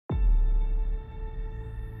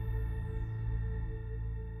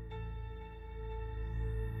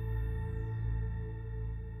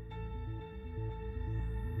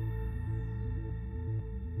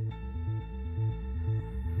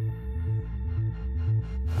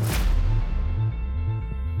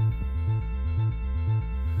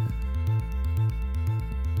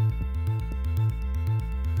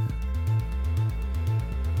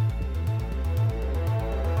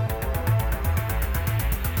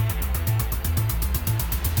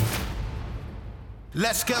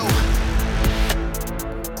Let's go.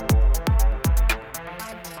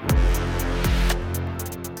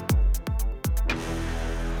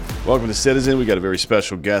 Welcome to Citizen. We got a very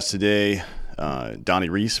special guest today, Donnie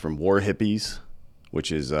Reis from War Hippies,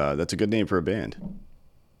 which is that's a good name for a band.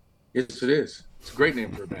 Yes, it is. It's a great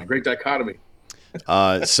name for a band. Great dichotomy.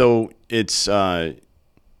 So it's the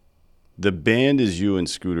band is you and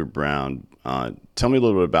Scooter Brown. Tell me a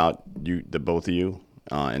little bit about you, the both of you,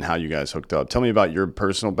 and how you guys hooked up. Tell me about your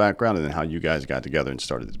personal background and then how you guys got together and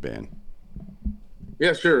started this band.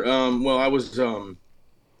 Yeah, sure. Well, I was so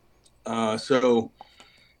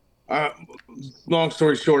long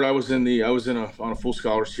story short, on a full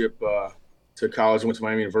scholarship to college. I went to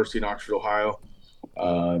Miami University in Oxford, Ohio.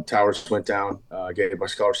 Towers went down. Gave my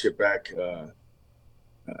scholarship back.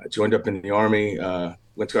 Joined up in the Army.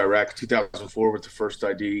 Went to Iraq in 2004 with the first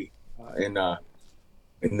ID, and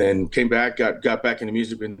then came back. Got back into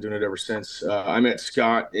music. Been doing it ever since. I met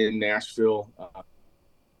Scott in Nashville a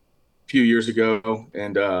few years ago,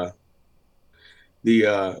 and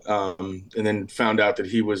then found out that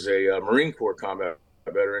he was a Marine Corps combat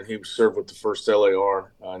veteran. He served with the first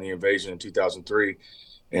LAR in the invasion in 2003,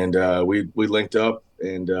 and we linked up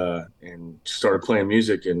and started playing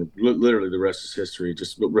music, and literally the rest is history.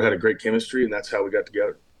 Just we had a great chemistry, and that's how we got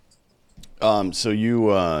together. So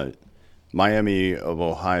you Miami of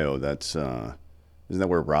Ohio. That's isn't that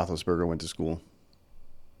where Roethlisberger went to school?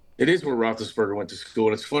 It is where Roethlisberger went to school,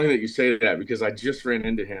 and it's funny that you say that because I just ran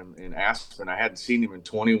into him in Aspen. I hadn't seen him in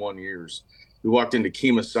 21 years. We walked into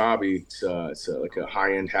Kemosabe. Like a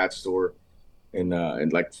high-end hat store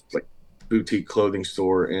and like boutique clothing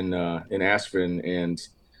store in Aspen, and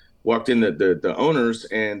walked in. The owners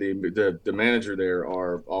and the manager there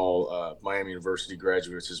are all Miami University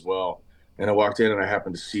graduates as well. And I walked in and I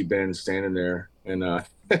happened to see Ben standing there, and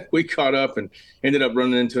we caught up and ended up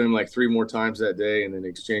running into him like three more times that day, and then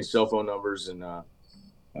exchanged cell phone numbers, and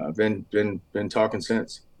been talking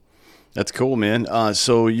since. That's cool, man.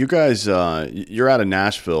 So you guys, you're out of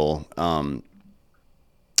Nashville.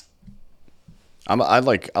 I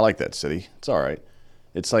like that city. It's all right.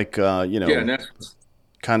 It's like Yeah, and that's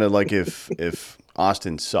kind of like if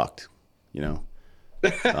Austin sucked, you know.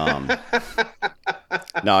 Um,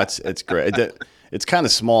 no, it's great. It's kind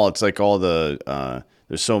of small. It's like all the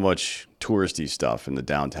there's so much touristy stuff in the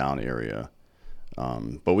downtown area.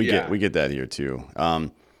 But we get that here too.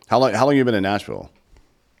 How long you been in Nashville?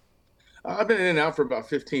 I've been in and out for about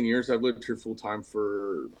 15 years. I've lived here full time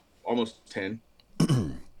for almost 10.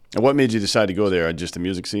 And what made you decide to go there? Just the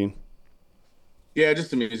music scene? Yeah, just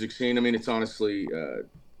the music scene. I mean, it's honestly,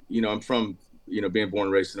 I'm from, being born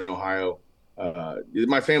and raised in Ohio.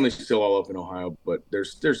 My family's still all up in Ohio, but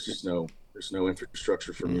there's just no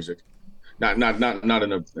infrastructure for music. Not at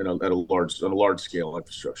a large scale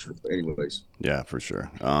infrastructure. But anyways, Yeah, for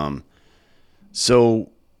sure.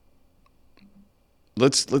 So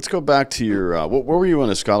let's go back to your what were you on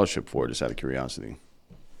a scholarship for? Just out of curiosity.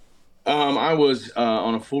 I was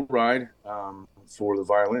on a full ride for the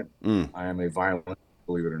violin. Mm. I am a violinist,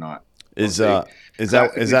 believe it or not. Is A is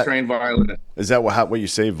that is classically that trained violinist. is that what you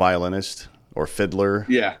say, violinist or fiddler?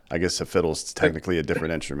 Yeah. I guess a fiddle's technically a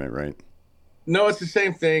different instrument, right? No, it's the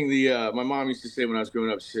same thing. My mom used to say when I was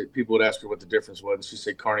growing up, people would ask her what the difference was, and she'd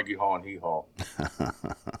say Carnegie Hall and Hee Haw.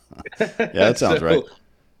 Yeah, that sounds right.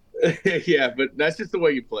 So, yeah, but that's just the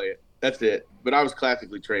way you play it. That's it. But I was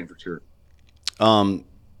classically trained for sure. Um,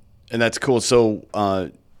 and that's cool. So,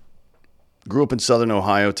 grew up in Southern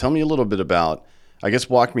Ohio. Tell me a little bit about, I guess,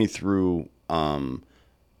 walk me through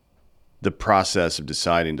the process of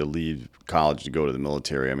deciding to leave college to go to the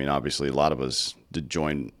military. I mean, obviously, a lot of us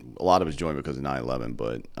joined because of 9/11.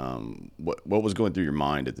 But what was going through your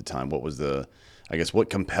mind at the time? What was I guess, what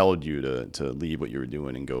compelled you to leave what you were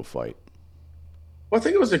doing and go fight? Well, I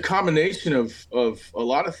think it was a combination of a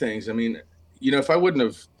lot of things. I mean, if I wouldn't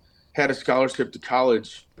have had a scholarship to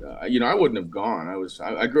college, I wouldn't have gone.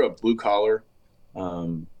 I grew up blue collar,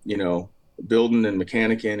 um, you know, building and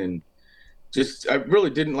mechanicking, and just I really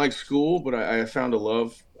didn't like school, but I found a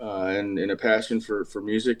love and a passion for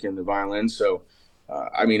music and the violin. So,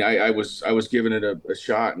 I mean, I was giving it a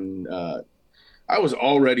shot, and I was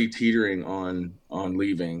already teetering on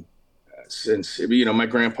leaving since my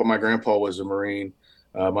grandpa was a Marine.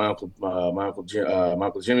 My uncle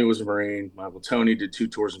Jimmy was a Marine. My uncle Tony did two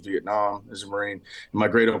tours in Vietnam as a Marine. And my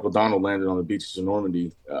great uncle Donald landed on the beaches of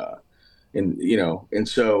Normandy. And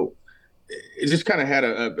so it just kind of had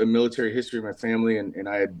a military history in my family. And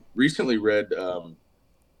I had recently read,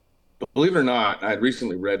 believe it or not, I had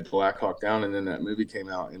recently read Black Hawk Down, and then that movie came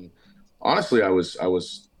out. And honestly, I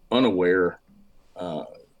was unaware. Uh,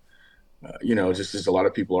 just as a lot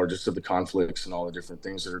of people are, just of the conflicts and all the different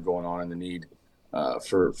things that are going on, and the need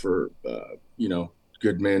for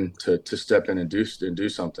good men to step in and do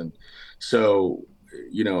something. So,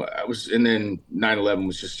 I was, and then 9/11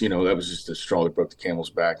 was just, that was just the straw that broke the camel's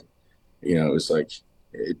back. It was like,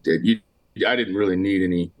 I didn't really need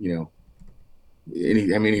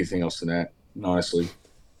anything else than that, honestly.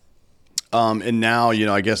 And now,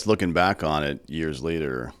 I guess looking back on it years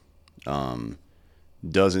later, um,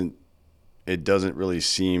 doesn't it doesn't really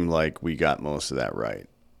seem like we got most of that right,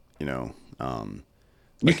 you know.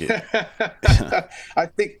 Like it.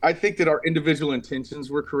 I think that our individual intentions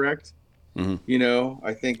were correct. Mhm.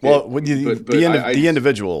 I think that, Well, with but I the just,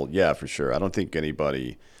 individual, yeah, for sure. I don't think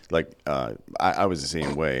anybody like I was the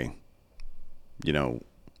same way. You know,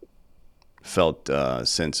 felt a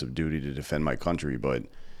sense of duty to defend my country, but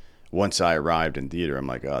once I arrived in theater, I'm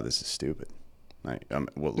like, oh, this is stupid.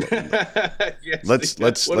 Well, yes,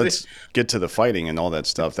 let's get to the fighting and all that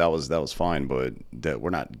stuff. That was fine, but that we're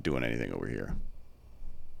not doing anything over here.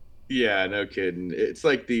 yeah, no kidding. It's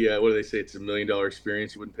like the what do they say? It's $1 million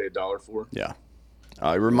experience you wouldn't pay $1 for. Yeah, it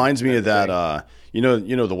Yeah, reminds me kind of of that. thing. You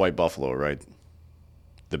know the White Buffalo, right?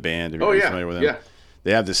 The band. Oh Are you yeah, familiar with them? yeah.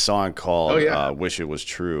 They have this song Oh called yeah. "Wish It Was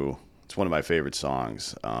True." It's one of my favorite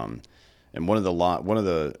songs. And one of the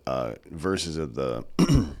verses of the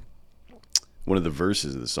one of the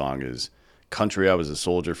verses of the song is, "Country, I was a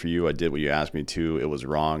soldier for you. I did what you asked me to. It was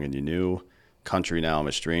wrong, and you knew. Country, now I'm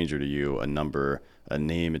a stranger to you. A number, a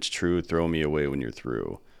name. It's true. Throw me away when you're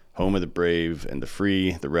through. Home of the brave and the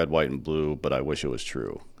free, the red, white, and blue. But I wish it was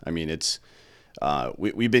true." I mean, it's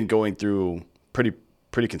we've been going through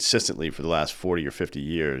pretty consistently for the last 40 or 50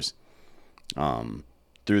 years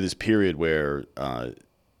through this period where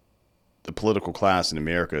the political class in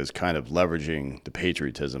America is kind of leveraging the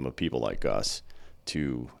patriotism of people like us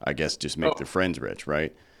to, I guess, just make their Oh friends rich,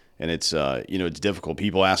 right? And it's it's difficult.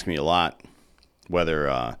 People ask me a lot whether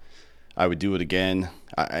I would do it again.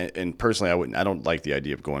 And personally, I wouldn't. I don't like the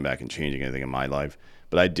idea of going back and changing anything in my life.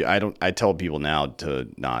 But I do. I don't. I tell people now to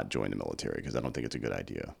not join the military because I don't think it's a good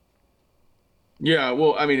idea. yeah.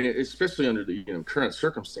 Well, I mean, especially under the current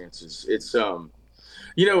circumstances, it's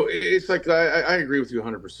like I agree with you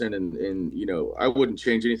 100%, and I wouldn't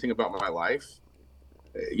change anything about my life.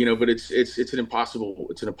 But it's an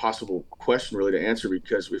impossible question really to answer,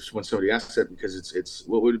 because when somebody asks that, because it's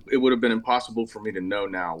what would it would have been impossible for me to know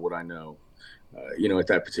now what I know, at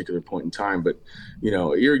that particular point in time. But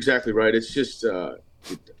you're exactly right. It's just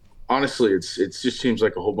it, honestly, it just seems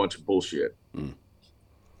like a whole bunch of bullshit. Mm.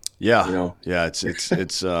 You Yeah, know, yeah.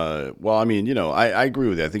 It's. Well, I mean, I agree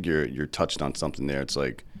with you. I think you're touched on something there. It's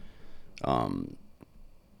like um,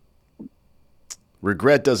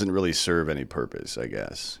 regret doesn't really serve any purpose. I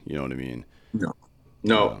guess you know what I mean. no,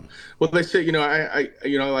 no. Um, Well, they say, I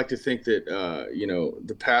like to think that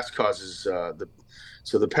the past causes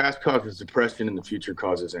the past causes depression, and the future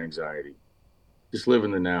causes anxiety. Just live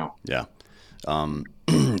in the now. yeah.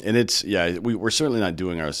 And it's yeah. We're certainly not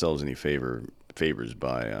doing ourselves any favors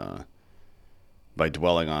by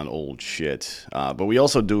dwelling on old shit. But we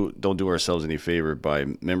also don't do ourselves any favor by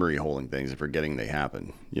memory holding things and forgetting they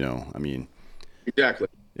happen. I mean, Exactly.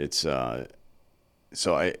 it's so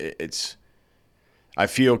it's I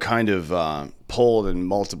feel kind of pulled in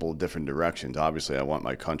multiple different directions. Obviously, I want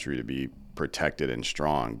my country to be protected and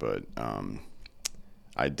strong, but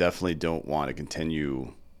I definitely don't want to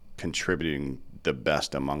continue contributing the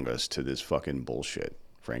best among us to this fucking bullshit.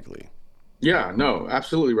 Frankly, Yeah, no,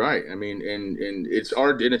 absolutely right. I mean, and it's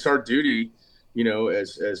our duty,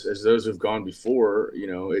 as those who've gone before,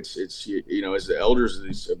 it's as the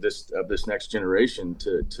elders of this next generation,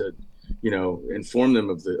 to inform them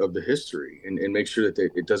of the history, and make sure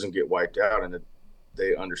that it doesn't get wiped out, and that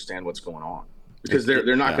they understand what's going on, because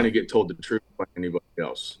they're not going yeah, to get told the truth by anybody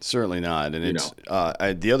else. certainly not. And You it's know.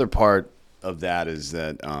 the other part of that is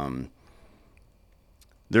that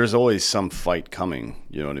there's always some fight coming.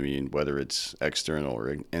 You know what I mean? Whether it's external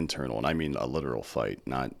or internal, and I mean a literal fight,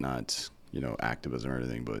 not activism or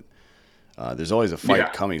anything, but there's always a fight Yeah.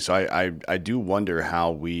 coming. So I do wonder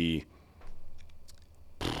how we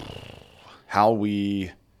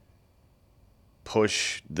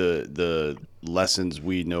push the lessons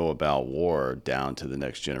we know about war down to the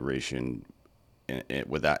next generation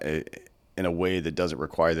without in a way that doesn't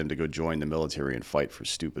require them to go join the military and fight for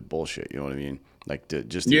stupid bullshit. You know what I mean? Like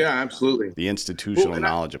just the Yeah, absolutely. the Well, institutional and I,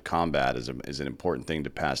 knowledge of combat is an important thing to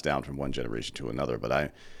pass down from one generation to another.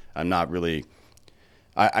 But I'm not really.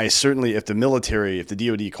 I certainly, if the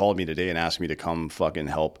DoD called me today and asked me to come fucking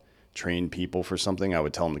help train people for something, I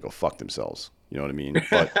would tell them to go fuck themselves. You know what I mean?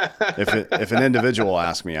 But if an individual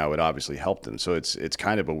asked me, I would obviously help them. So it's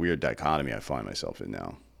kind of a weird dichotomy I find myself in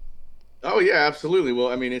now. Oh yeah, absolutely. Well,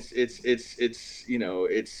 I mean, it's it's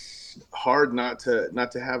hard not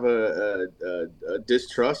to have a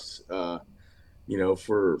distrust, for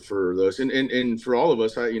those, and for all of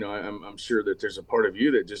us. I'm sure that there's a part of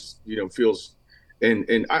you that just feels,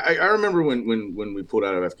 and I remember when we pulled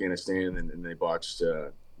out of Afghanistan and they botched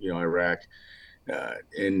Iraq,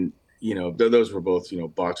 and those were both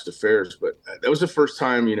botched affairs, but that was the first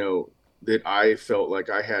time that I felt like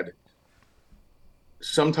I had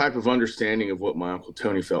some type of understanding of what my Uncle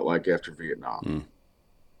Tony felt like after Vietnam. Mm.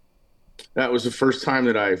 That was the first time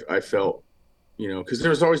that I felt, because there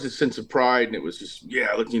was always this sense of pride, and it was just,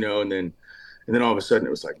 yeah, look, and then all of a sudden it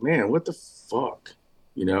was like, man, what the fuck,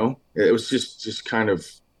 it was just kind of,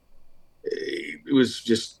 it was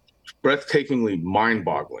just breathtakingly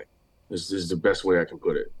mind-boggling. Is the best way I can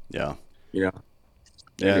put it. Yeah. You know,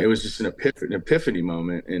 and Yeah. it was just an epiphany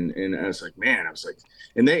moment, and I was like, man, I was like,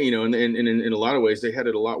 and they, and in a lot of ways they had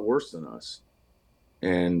it a lot worse than us,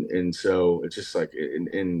 and so it's just like,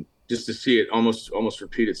 and just to see it almost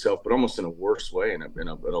repeat itself, but almost in a worse way, in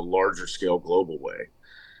a larger scale global way,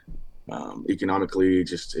 economically,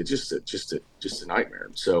 just a nightmare.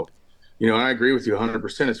 So, I agree with you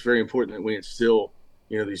 100%. It's very important that we instill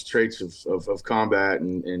these traits of combat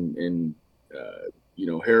and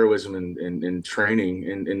heroism and training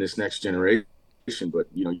in this next generation. But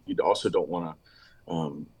you also don't want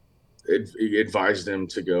to advise them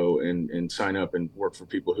to go and sign up and work for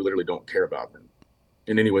people who literally don't care about them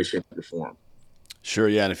in any way, shape, or form. Sure.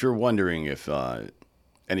 Yeah. And if you're wondering if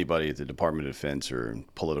anybody at the Department of Defense or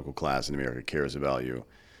political class in America cares about you,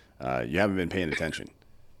 you haven't been paying attention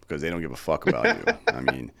because they don't give a fuck about you. I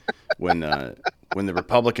mean, when the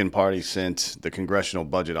Republican Party sent the Congressional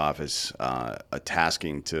Budget Office a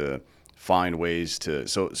tasking to find ways to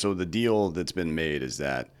so the deal that's been made is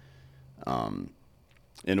that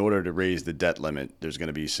in order to raise the debt limit, there's going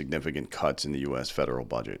to be significant cuts in the U.S. federal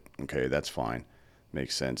budget. Okay, that's fine,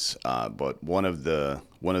 makes sense. But one of the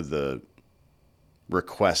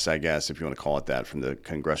requests, I guess, if you want to call it that, from the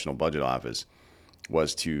Congressional Budget Office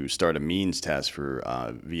was to start a means test for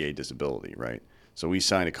VA disability, right? So we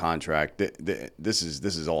signed a contract. This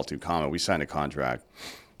is all too common. We signed a contract,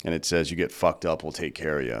 and it says you get fucked up, we'll take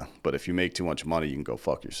care of you. But if you make too much money, you can go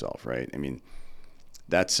fuck yourself, right? I mean,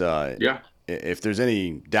 that's Yeah. If there's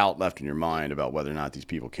any doubt left in your mind about whether or not these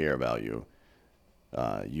people care about you,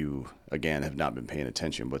 you again have not been paying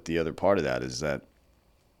attention. But the other part of that is that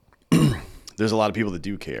there's a lot of people that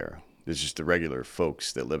do care. There's just the regular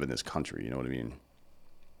folks that live in this country. You know what I mean?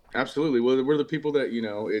 Absolutely. Well, we're the people that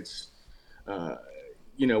it's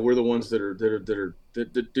we're the ones that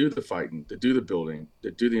do the fighting, that do the building,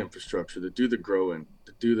 that do the infrastructure, that do the growing,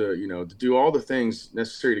 that do to do all the things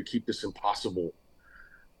necessary to keep this impossible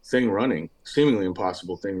thing running, seemingly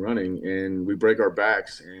impossible thing running, and we break our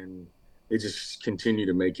backs, and they just continue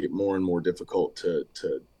to make it more and more difficult to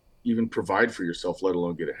even provide for yourself, let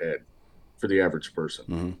alone get ahead for the average person.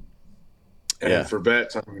 Mm-hmm. And Yeah. for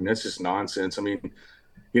vets, I mean, that's just nonsense. I mean,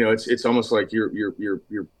 it's almost like you're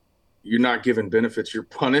not given benefits. You're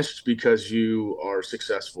punished because you are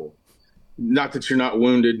successful. Not that you're not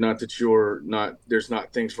wounded, not that there's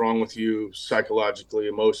not things wrong with you psychologically,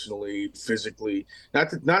 emotionally, physically. Not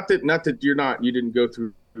that you didn't go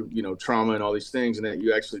through trauma and all these things, and that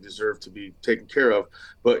you actually deserve to be taken care of.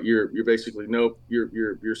 But you're basically, nope,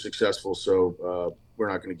 you're successful, so we're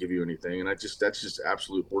not going to give you anything. And that's just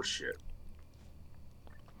absolute horseshit.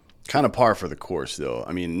 Kind of par for the course, though.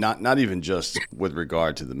 I mean, not even just with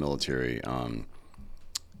regard to the military.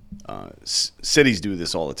 Cities do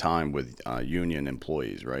this all the time with union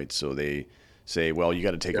employees, right? So they say, well, you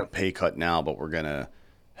got to take a pay cut now, but we're going to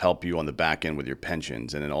help you on the back end with your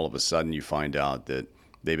pensions. And then all of a sudden you find out that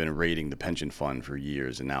they've been raiding the pension fund for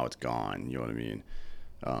years and now it's gone. You know what I mean?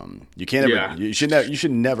 You can't ever, you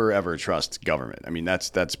should never ever trust government. I mean,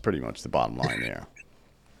 that's pretty much the bottom line there.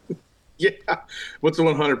 Yeah. What's the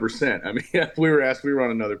 100%? I mean, we were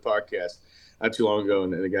on another podcast not too long ago,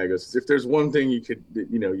 and the guy goes, if there's one thing you could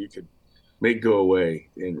make go away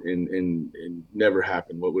and never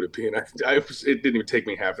happen, what would it be? And it didn't even take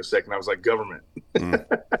me half a second. I was like, government.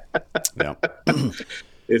 Yeah.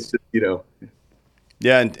 It's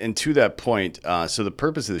Yeah, and to that point, so the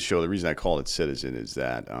purpose of the show, the reason I call it Citizen, is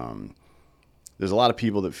that there's a lot of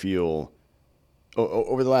people that feel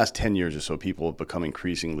over the last 10 years or so, people have become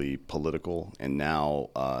increasingly political. And now,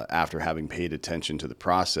 after having paid attention to the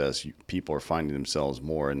process, people are finding themselves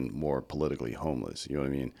more and more politically homeless. You know what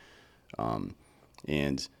I mean?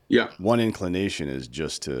 And yeah, one inclination is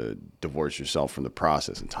just to divorce yourself from the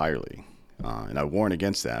process entirely. And I warn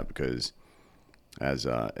against that because, as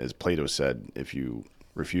Plato said, if you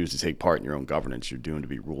refuse to take part in your own governance, you're doomed to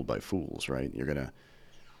be ruled by fools, right? You're gonna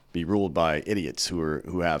be ruled by idiots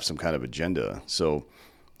who have some kind of agenda. So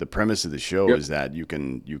the premise of the show Yep. is that you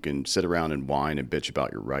can sit around and whine and bitch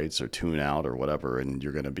about your rights or tune out or whatever, and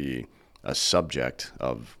you're going to be a subject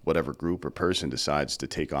of whatever group or person decides to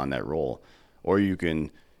take on that role, or you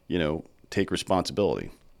can, take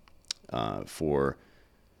responsibility for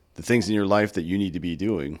the things in your life that you need to be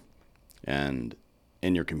doing, and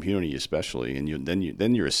in your community especially, and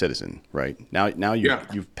then you're a citizen, right? Now Yeah.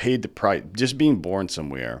 you've paid the price. Just being born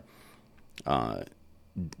somewhere,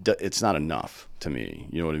 it's not enough to me.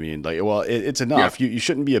 You know what I mean? Like, well, it's Yeah. enough. You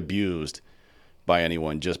shouldn't be abused by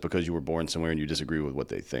anyone just because you were born somewhere and you disagree with what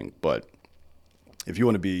they think. But if you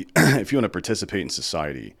want to be, if you want to participate in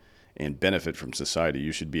society and benefit from society,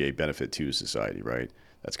 you should be a benefit to society, right?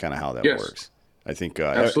 That's kind of how that Yes. works. I think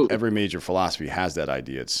Absolutely. every major philosophy has that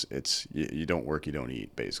idea. It's you don't work, you don't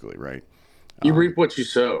eat, basically, right? You reap what you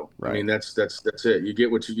sow. I Right. mean, that's it. You get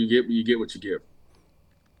what you get. You get what you give.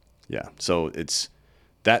 Yeah. So it's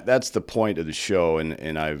that's the point of the show,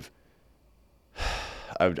 and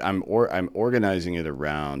I'm organizing it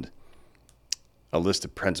around a list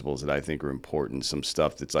of principles that I think are important, some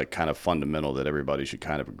stuff that's like kind of fundamental that everybody should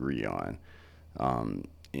kind of agree on.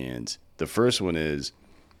 And the first one is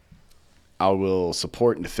I will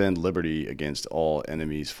support and defend liberty against all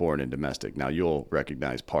enemies, foreign and domestic. Now you'll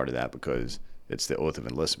recognize part of that because it's the oath of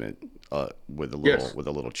enlistment with a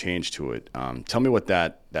little Yes. change to it. Tell me what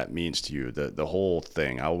that means to you. The whole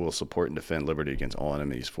thing. I will support and defend liberty against all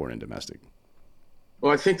enemies, foreign and domestic.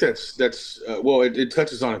 Well, I think that's well, it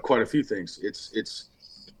touches on quite a few things. It's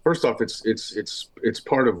first off, it's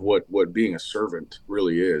part of what being a servant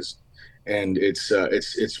really is, and it's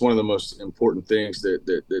one of the most important things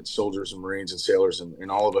that soldiers and Marines and sailors and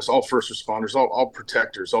all of us, all first responders, all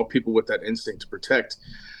protectors, all people with that instinct to protect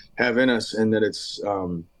have in us, and that it's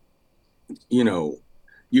you know,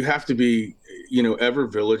 you have to be, ever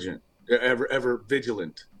vigilant, ever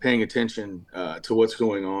vigilant, paying attention to what's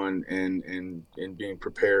going on and being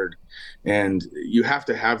prepared. And you have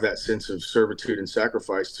to have that sense of servitude and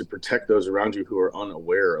sacrifice to protect those around you who are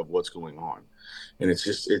unaware of what's going on. And it's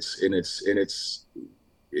just to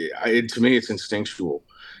me it's instinctual.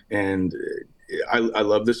 And I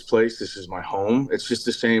love this place. This is my home. It's just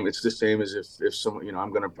the same. It's the same as if someone,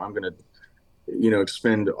 I'm gonna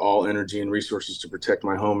expend all energy and resources to protect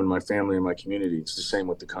my home and my family and my community. It's the same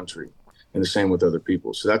with the country and the same with other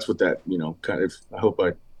people. So that's what that, kind of, I hope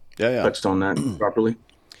I Yeah, yeah. touched on that properly.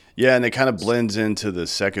 Yeah, and it kind of blends into the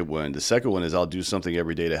second one. The second one is I'll do something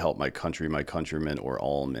every day to help my country, my countrymen, or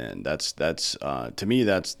all men. That's to me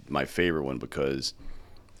that's my favorite one because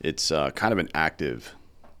it's kind of an active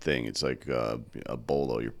thing. It's like a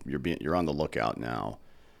bolo. You're on the lookout now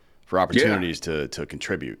for Yeah, opportunities to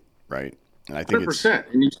contribute, right? And I think it's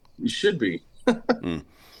 100%. And you should be.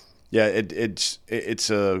 yeah, it's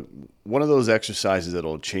a one of those exercises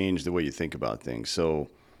that'll change the way you think about things. So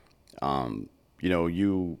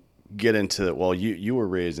you get into well, you were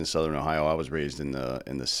raised in Southern Ohio. I was raised in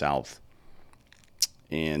the South,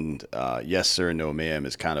 and yes sir, no ma'am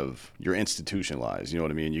is kind of you're institutionalized. You know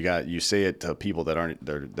what I mean? You say it to people that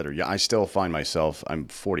are young. I still find myself. I'm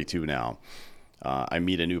 42 now. I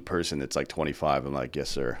meet a new person that's like 25. I'm like, yes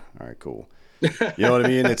sir. All right, cool. You know what I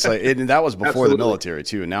mean? It's like, and that was before the Absolutely. military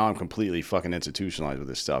too. And now I'm completely fucking institutionalized with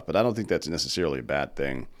this stuff. But I don't think that's necessarily a bad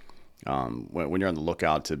thing. When you're on the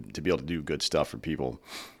lookout to be able to do good stuff for people,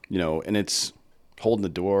 and it's holding the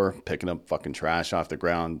door, picking up fucking trash off the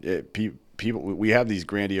ground. People, we have these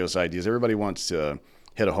grandiose ideas. Everybody wants to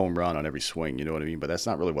hit a home run on every swing. You know what I mean? But that's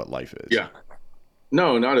not really what life is. Yeah.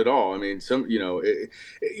 No, not at all. I mean, and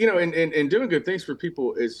doing good things for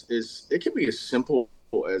people is it can be as simple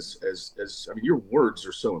as I mean, your words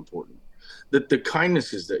are so important. That the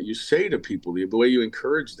kindnesses that you say to people, the way you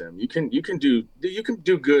encourage them, you can do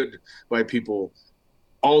good by people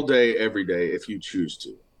all day, every day if you choose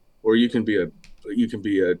to, or you can be a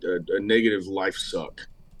negative life suck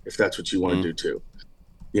if that's what you want to Mm. do too.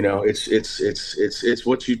 It's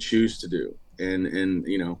what you choose to do. And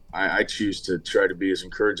I choose to try to be as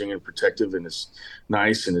encouraging and protective and as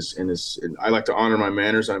nice and I like to honor my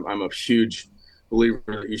manners. I'm a huge believer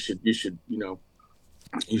that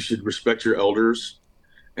you should respect your elders.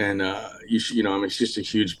 And you should, I'm just a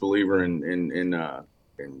huge believer in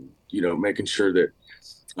making sure that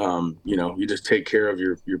you just take care of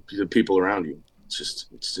your the people around you.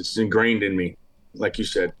 It's ingrained in me. Like you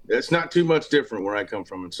said, it's not too much different where I come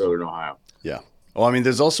from in Southern Ohio. Yeah. Well, I mean,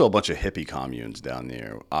 there's also a bunch of hippie communes down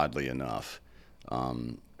there. Oddly enough,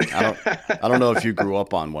 I don't I don't know if you grew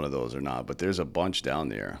up on one of those or not, but there's a bunch down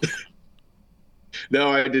there. No,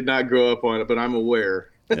 I did not grow up on it, but I'm aware.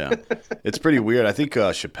 Yeah, it's pretty weird. I think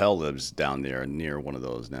Chappelle lives down there near one of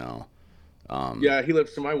those now. Yeah, he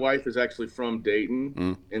lives. So my wife is actually from Dayton,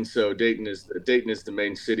 Mm, and so Dayton is the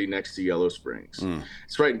main city next to Yellow Springs. mm.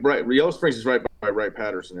 It's right. Yellow Springs is right by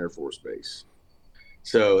Wright-Patterson Air Force Base.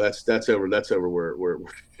 So that's over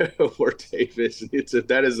where Dave is.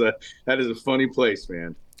 That is a funny place,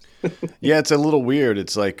 man. Yeah, it's a little weird.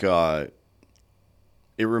 It's like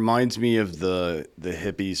it reminds me of the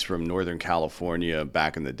hippies from Northern California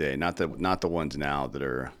back in the day. Not the ones now that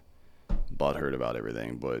are butthurt about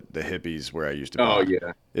everything, but the hippies where I used to Oh buy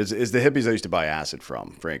yeah, is the hippies I used to buy acid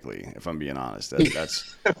from. Frankly, if I'm being honest, that's.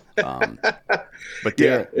 Um, but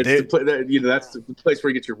yeah. they're It's the they place that's the place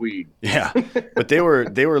where you get your weed. yeah, but they were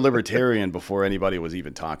libertarian before anybody was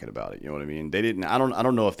even talking about it. You know what I mean? They didn't. I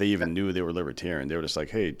don't know if they even knew they were libertarian. They were just like,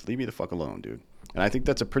 hey, leave me the fuck alone, dude. And I think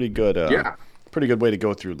that's a Yeah, pretty good way to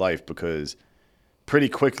go through life because pretty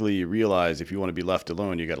quickly you realize if you want to be left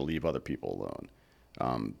alone, you got to leave other people alone.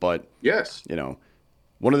 But yes, you know,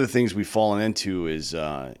 one of the things we've fallen into is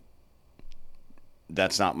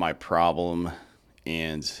that's not my problem,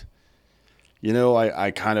 and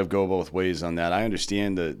I kind of go both ways on that. I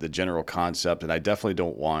understand the general concept, and I definitely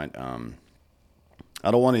don't want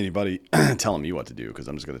I don't want anybody telling me what to do because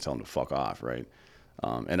I'm just going to tell them to fuck off, right?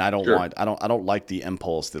 And sure. I don't like the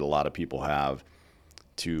impulse that a lot of people have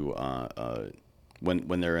to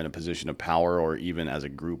when they're in a position of power or even as a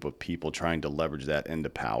group of people trying to leverage that into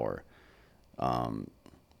power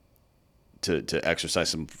to exercise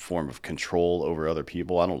some form of control over other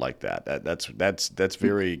people. I don't like that. That's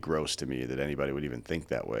very gross to me that anybody would even think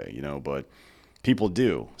that way, but people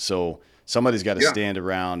do. So somebody's got to Yeah, stand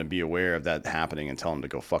around and be aware of that happening and tell them to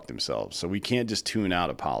go fuck themselves. So we can't just tune out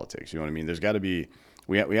of politics. You know what I mean? There's got to be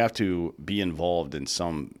we have to be involved in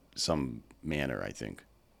some manner, I think.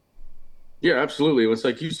 yeah, absolutely. It's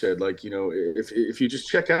like you said, like if you just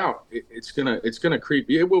check out, it's gonna creep.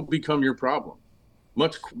 It will become your problem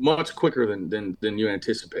much quicker than you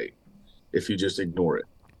anticipate if you just ignore it.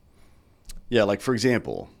 Yeah, like for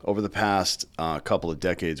example, over the past couple of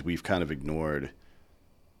decades, we've kind of ignored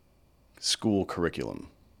school curriculum.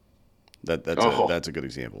 Oh, That's a good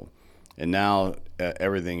example. And now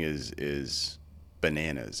everything is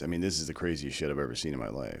bananas. I mean, this is the craziest shit I've ever seen in my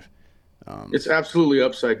life. Um, it's absolutely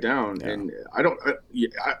upside down, yeah, and I don't. Yeah,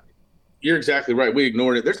 you're exactly right. We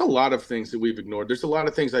ignored it. There's a lot of things that we've ignored. There's a lot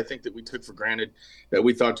of things I think that we took for granted that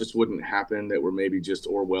we thought just wouldn't happen, that were maybe just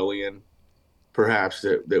Orwellian, perhaps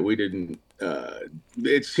that we didn't.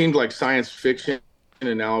 It seemed like science fiction,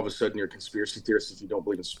 and now all of a sudden you're a conspiracy theorist if you don't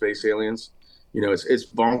believe in space aliens. It's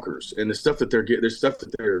bonkers, and the stuff that they're getting, there's stuff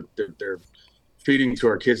that they're feeding to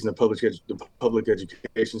our kids in the public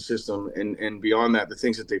education system, and beyond that, the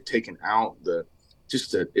things that they've taken out,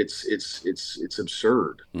 it's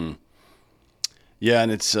absurd. mm. Yeah,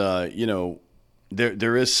 and it's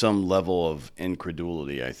there is some level of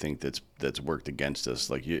incredulity I think that's worked against us.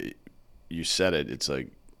 Like you said it. It's like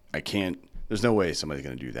I can't. There's no way somebody's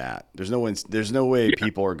going to do that. There's no way Yeah,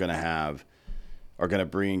 people are going to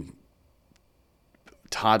bring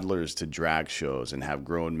toddlers to drag shows and have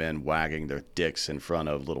grown men wagging their dicks in front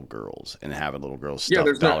of little girls and having little girls yeah. stuff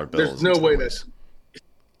There's no dollar there's bills no into their way waist.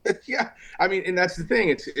 that's yeah. I mean, and that's the thing.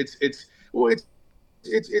 It's well,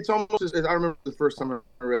 it's almost as I remember the first time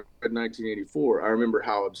I read 1984. I remember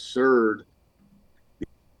how absurd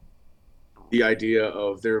the idea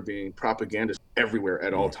of there being propaganda everywhere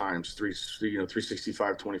at all Mm. times,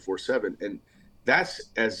 365, 24/7, and that's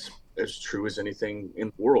as true as anything in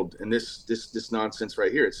the world. And this nonsense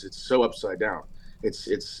right here, it's so upside down. It's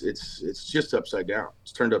just upside down.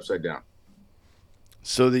 It's turned upside down.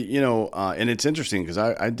 So and it's interesting because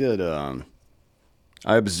I did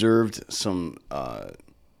I observed some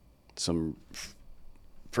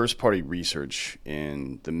first party research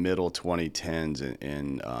in the middle 2010s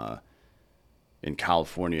in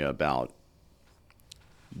California about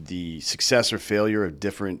the success or failure of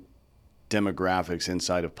different demographics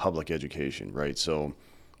inside of public education, right? So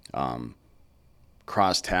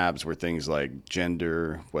cross tabs were things like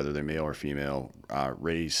gender, whether they're male or female,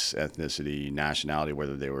 race, ethnicity, nationality,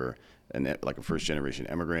 whether they were like a first generation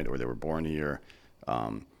immigrant or they were born here,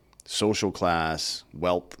 um, social class,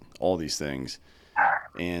 wealth, all these things.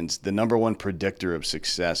 And the number one predictor of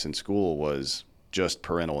success in school was just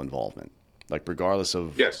parental involvement. Like, regardless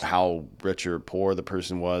of Yes. how rich or poor the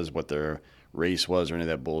person was, what their race was, or any of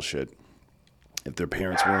that bullshit, if their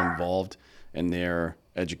parents were involved in their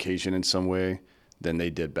education in some way, then they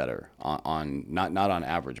did better on not on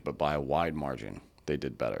average, but by a wide margin. they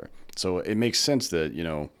did better. So it makes sense that,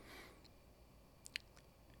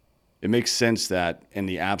 it makes sense that in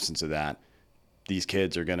the absence of that, these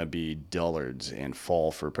kids are going to be dullards and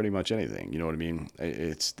fall for pretty much anything. You know what I mean?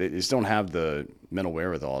 They just don't have the mental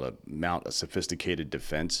wherewithal to mount a sophisticated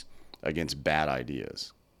defense against bad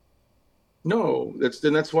ideas. No,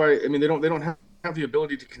 that's why, I mean, they don't have the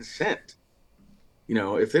ability to consent.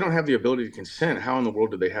 If they don't have the ability to consent, how in the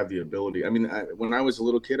world do they have the ability? I mean, when I was a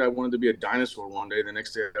little kid, I wanted to be a dinosaur one day. The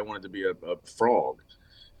next day, I wanted to be a frog.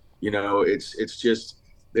 It's just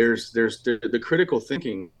there's the critical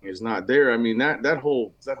thinking is not there. I mean, that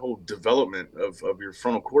whole development of your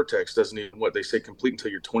frontal cortex doesn't even, what they say, complete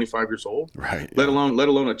until you're 25 years old. Right. Let Yeah. alone let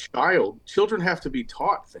alone a child. Children have to be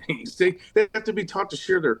taught things. They have to be taught to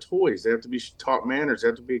share their toys. They have to be taught manners. They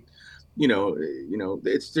have to be,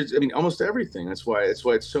 it's just, I mean, almost everything. That's why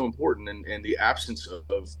it's so important. And the absence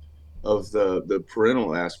of the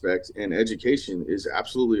parental aspect and education is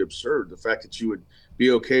absolutely absurd. The fact that you would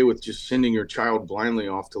be okay with just sending your child blindly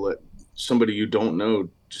off to let somebody you don't know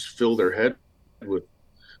just fill their head with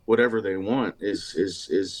whatever they want is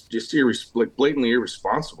just like blatantly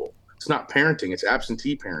irresponsible. It's not parenting; it's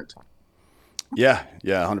absentee parenting. Yeah.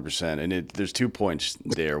 Yeah. 100%. And there's 2 points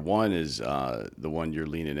there. One is the one you're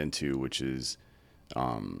leaning into, which is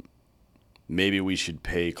maybe we should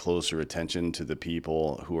pay closer attention to the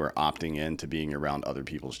people who are opting in to being around other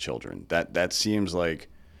people's children. That seems like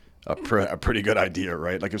a pretty good idea,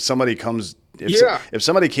 right? Like if somebody comes, Yeah, if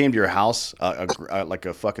somebody came to your house, like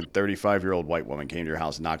a fucking 35-year-old white woman came to your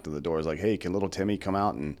house, knocked on the door, is like, hey, can little Timmy come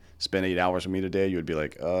out and spend 8 hours with me today? You would be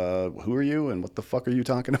like, who are you and what the fuck are you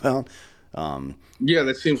talking about? yeah,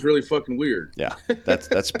 that seems really fucking weird. Yeah,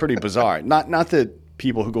 that's pretty bizarre. Not that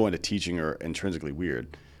people who go into teaching are intrinsically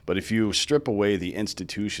weird, but if you strip away the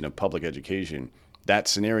institution of public education, that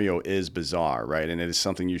scenario is bizarre, right? And it is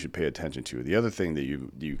something you should pay attention to. The other thing that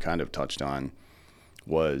you kind of touched on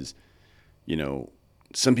was, you know,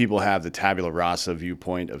 some people have the tabula rasa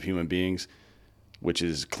viewpoint of human beings, which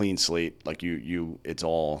is clean slate. Like it's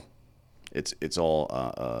all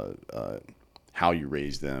how you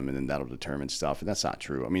raise them, and then that'll determine stuff. And that's not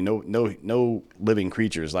true. I mean, no living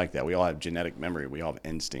creature is like that. We all have genetic memory. We all have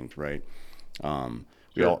instinct, right?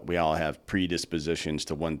 Sure. We all have predispositions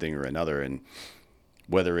to one thing or another, and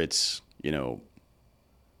whether it's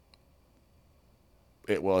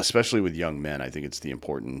well, especially with young men, I think it's the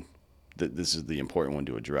important that this is the important one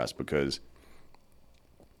to address because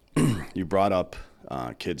you brought up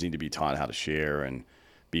kids need to be taught how to share and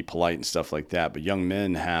be polite and stuff like that. But young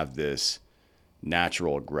men have this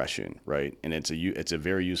natural aggression, right? And it's a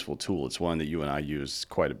very useful tool. It's one that you and I use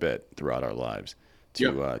quite a bit throughout our lives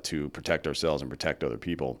Yeah. to protect ourselves and protect other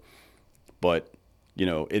people. But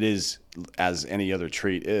it is, as any other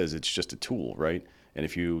trait is, it's just a tool, right? And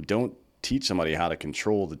if you don't teach somebody how to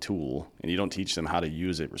control the tool and you don't teach them how to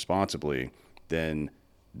use it responsibly, then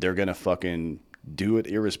they're gonna fucking do it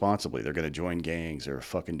irresponsibly. They're gonna join gangs or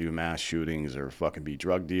fucking do mass shootings or fucking be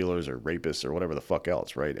drug dealers or rapists or whatever the fuck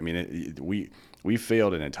else, right? I mean, we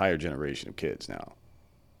failed an entire generation of kids now.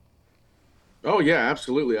 Oh yeah,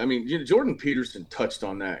 absolutely. I mean, Jordan Peterson touched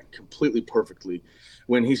on that completely perfectly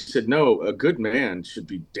when he said, "No, a good man should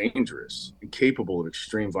be dangerous and capable of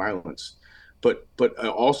extreme violence." But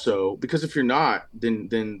also, because if you're not, then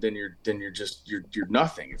you're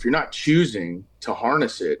nothing. If you're not choosing to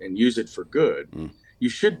harness it and use it for good, Mm. you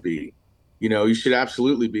should be. You should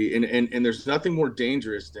absolutely be. And there's nothing more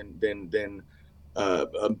dangerous than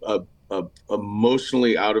a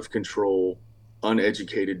emotionally out of control,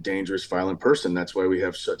 uneducated, dangerous, violent person. That's why we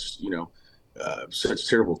have such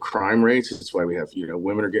terrible crime rates. It's why we have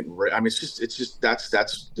women are getting raped. I mean, it's just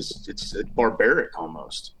it's barbaric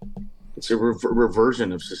almost. It's a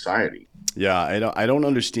reversion of society. Yeah, I don't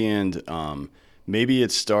understand. Maybe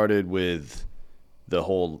it started with the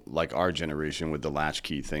whole, like, our generation with the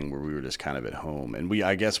latchkey thing where we were just kind of at home, and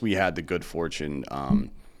I guess we had the good fortune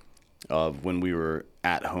of when we were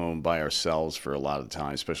at home by ourselves for a lot of the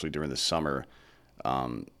time, especially during the summer.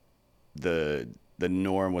 Um, the the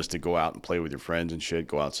norm was to go out and play with your friends and shit,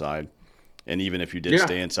 go outside. And even if you did Yeah,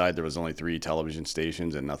 stay inside, there was only 3 television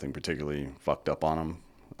stations and nothing particularly fucked up on them.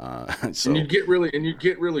 and So, you'd get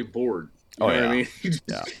really bored. You oh know what I yeah, mean?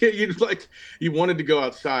 yeah, You wanted to go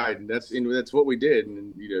outside, and that's what we did.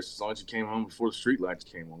 And as long as you came home before the street lights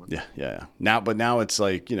came on. yeah, yeah. Now it's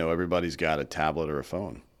like everybody's got a tablet or a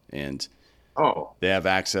phone, and Oh they have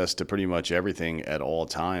access to pretty much everything at all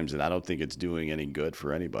times. And I don't think it's doing any good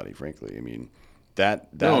for anybody, frankly. I mean, no,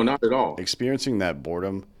 that not at all. experiencing that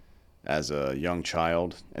boredom as a young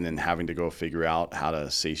child and then having to go figure out how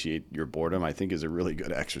to satiate your boredom, I think is a really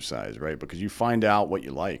good exercise, right? Because you find out what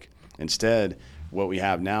you like. Instead, what we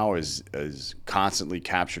have now is constantly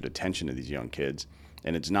captured attention of these young kids,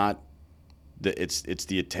 and it's not it's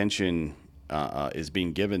the attention is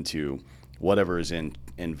being given to whatever is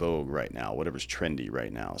in vogue right now, whatever's trendy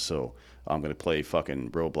right now. So I'm gonna play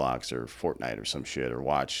fucking Roblox or Fortnite or some shit or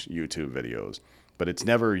watch YouTube videos, but it's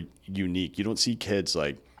never unique. You don't see kids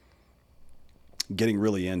like getting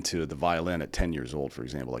really into the violin at 10 years old, for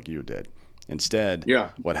example, like you did. Instead, Yeah.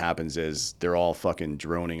 what happens is they're all fucking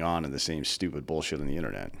droning on in the same stupid bullshit on the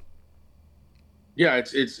internet. Yeah,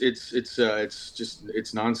 it's just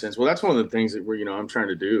it's nonsense. Well, that's one of the things that I'm trying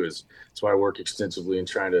to do is that's why I work extensively in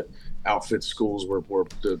trying to outfit schools where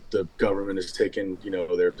the government is taking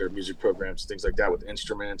their music programs, things like that, with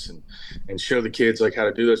instruments, and show the kids like how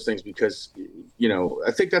to do those things, because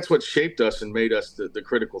I think that's what shaped us and made us the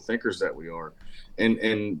critical thinkers that we are.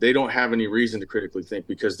 And they don't have any reason to critically think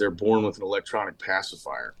because they're born with an electronic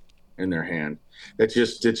pacifier in their hand that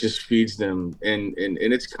just feeds them, and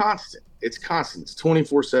it's constant. It's constant. It's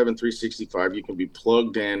 24/7, 365. You can be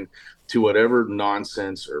plugged in to whatever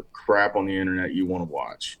nonsense or crap on the internet you want to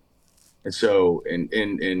watch. And so, and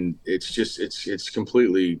it's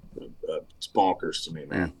completely it's bonkers to me,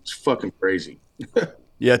 man. It's fucking crazy.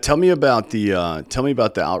 Yeah, tell me about the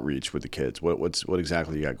outreach with the kids. What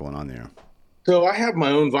exactly you got going on there? So I have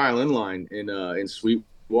my own violin line in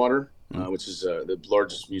Sweetwater, which is the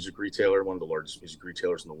largest music retailer, one of the largest music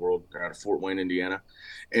retailers in the world, out of Fort Wayne, Indiana.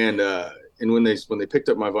 And when they picked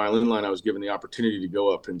up my violin line, I was given the opportunity to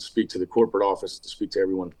go up and speak to the corporate office, to speak to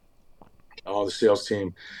everyone, all the sales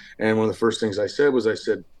team. And one of the first things I said,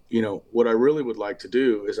 what I really would like to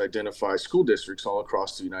do is identify school districts all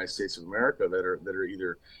across the United States of America that are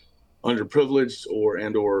either underprivileged or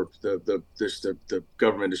the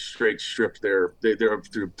government is straight stripped they're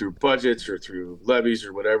through budgets or through levies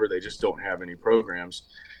or whatever. They just don't have any programs,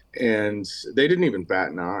 and they didn't even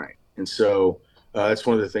bat an eye. And so that's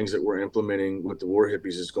one of the things that we're implementing with the War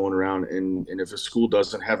Hippies, is going around, and if a school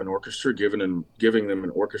doesn't have an orchestra, giving them an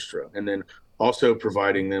orchestra, and then also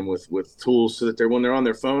providing them with tools so that when they're on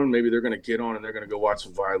their phone, maybe they're going to get on and they're going to go watch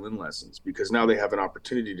some violin lessons, because now they have an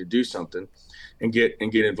opportunity to do something and get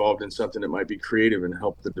involved in something that might be creative and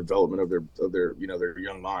help the development of their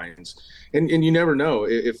young minds. And you never know,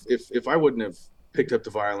 if I wouldn't have picked up the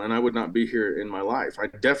violin, I would not be here in my life. I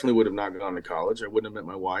definitely would have not gone to college. I wouldn't have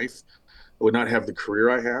met my wife. I would not have the career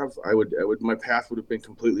I have. My path would have been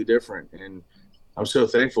completely different. And I'm so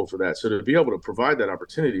thankful for that. So to be able to provide that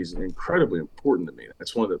opportunity is incredibly important to me.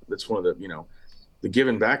 That's one of the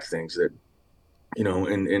giving back things that,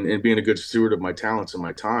 and being a good steward of my talents and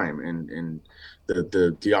my time, and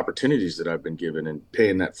the opportunities that I've been given, and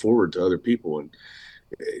paying that forward to other people. And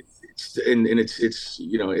it's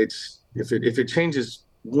if it changes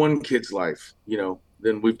one kid's life,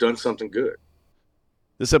 then we've done something good.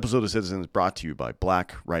 This episode of Citizen is brought to you by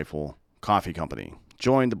Black Rifle Coffee Company.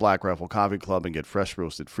 Join the Black Rifle Coffee Club and get fresh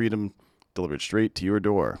roasted freedom delivered straight to your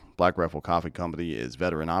door. Black Rifle Coffee Company is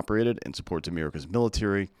veteran operated and supports America's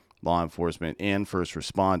military, law enforcement, and first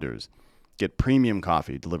responders. Get premium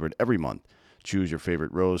coffee delivered every month. Choose your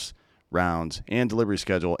favorite roast, rounds, and delivery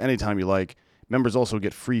schedule anytime you like. Members also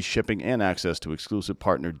get free shipping and access to exclusive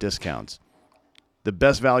partner discounts. The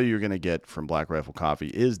best value you're going to get from Black Rifle Coffee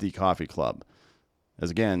is the Coffee Club. As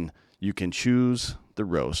again, you can choose the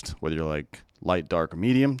roast, whether you're like light, dark, or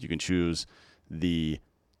medium. You can choose the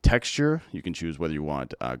texture. You can choose whether you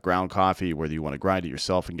want ground coffee, whether you want to grind it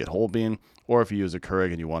yourself and get whole bean, or if you use a Keurig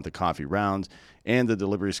and you want the coffee rounds, and the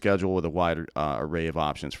delivery schedule with a wide array of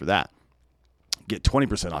options for that. Get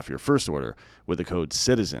 20% off your first order with the code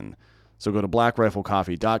CITIZEN. So go to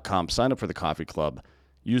blackriflecoffee.com, sign up for the Coffee Club,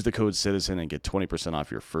 use the code CITIZEN, and get 20% off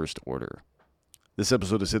your first order. This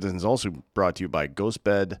episode of Citizen is also brought to you by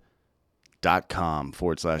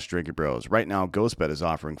ghostbed.com/Drinking Bros. Right now, Ghostbed is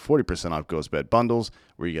offering 40% off Ghostbed bundles,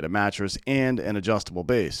 where you get a mattress and an adjustable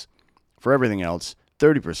base. For everything else,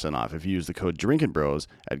 30% off if you use the code Drinking Bros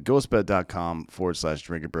at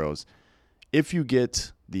ghostbed.com/Drinking Bros. If you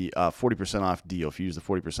get the 40% off deal, if you use the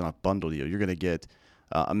 40% off bundle deal, you're going to get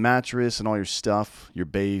a mattress and all your stuff, your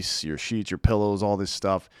base, your sheets, your pillows, all this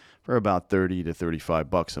stuff for about $30 to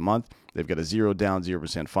 $35 a month. They've got a 0 down,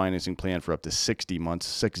 0% financing plan for up to 60 months,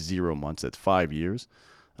 60 months. That's 5 years,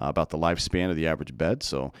 about the lifespan of the average bed.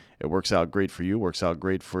 So it works out great for you, works out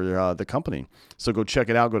great for the company. So go check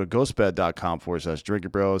it out. Go to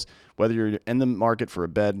ghostbed.com/Drinking Bros. Whether you're in the market for a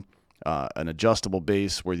bed, an adjustable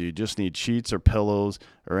base, whether you just need sheets or pillows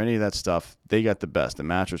or any of that stuff, they got the best. The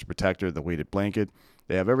mattress protector, the weighted blanket.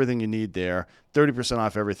 They have everything you need there. 30%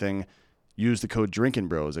 off everything. use the code Drinking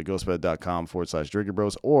Bros at ghostbed.com/Drinking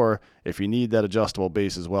Bros. Or if you need that adjustable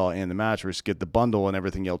base as well and the mattress, get the bundle and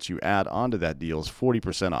everything else you add onto that deal is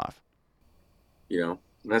 40% off. And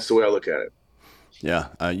that's the way I look at it. Yeah.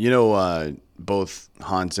 Both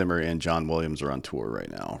Hans Zimmer and John Williams are on tour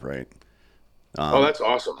right now, right? Oh, that's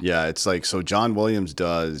awesome. Yeah, it's like, so John Williams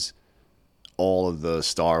does all of the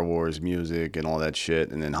Star Wars music and all that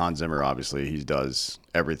shit, and then Hans Zimmer, obviously, he does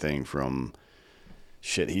everything from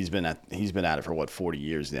shit. He's been at it for what, 40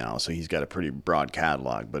 years now, so he's got a pretty broad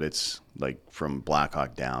catalog. But it's like from Black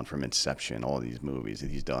Hawk Down, from Inception, all these movies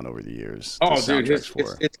that he's done over the years. Oh, dude, it's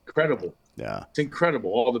incredible. Yeah, it's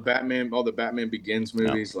incredible. All the Batman Begins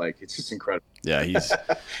movies, like, it's just incredible. Yeah, he's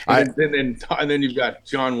and then you've got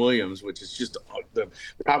John Williams, which is just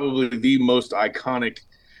probably the most iconic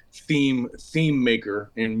theme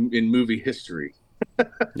maker in movie history.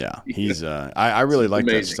 Yeah, he's I really like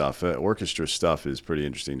amazing. That stuff. Orchestra stuff is pretty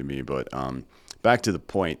interesting to me. But back to the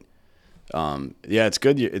point. Yeah, it's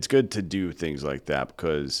good. It's good to do things like that,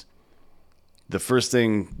 because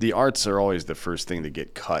the arts are always the first thing to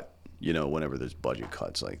get cut, whenever there's budget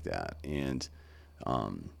cuts like that. And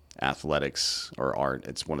athletics or art,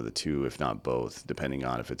 it's one of the two, if not both, depending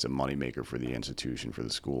on if it's a moneymaker for the institution, for the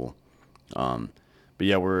school. But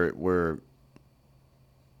yeah, we're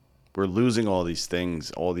losing all these things,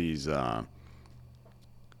 all these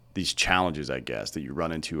challenges, I guess, that you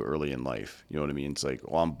run into early in life. You know what I mean? It's like,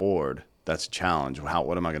 well, I'm bored. That's a challenge.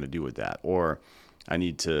 What am I going to do with that? Or I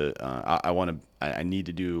need to, I need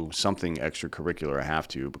to do something extracurricular. I have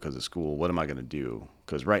to, because of school. What am I going to do?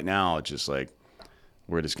 Because right now it's just like,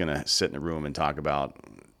 we're just going to sit in a room and talk about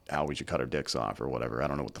how we should cut our dicks off or whatever. I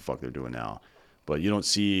don't know what the fuck they're doing now. But you don't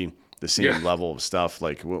see the same level of stuff.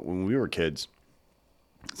 Like when we were kids,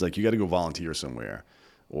 it's like, you got to go volunteer somewhere,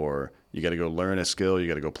 or you got to go learn a skill. You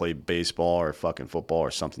got to go play baseball or fucking football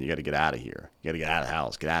or something. You got to get out of here. You got to get out of the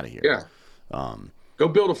house. Get out of here. Yeah. Go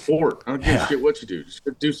build a fort. I don't give a shit what you do. Just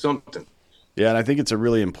go do something. Yeah, and I think it's a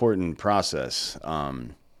really important process.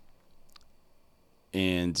 And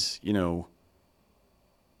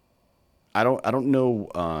I don't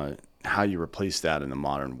know how you replace that in the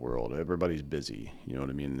modern world. Everybody's busy. You know what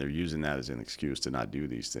I mean? They're using that as an excuse to not do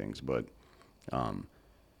these things. But I'm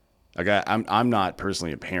not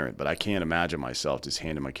personally a parent, but I can't imagine myself just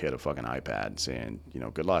handing my kid a fucking iPad and saying,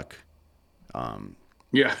 good luck.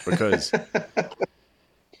 Yeah. Because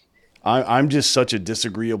I'm just such a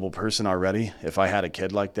disagreeable person already. If I had a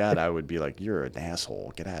kid like that, I would be like, you're an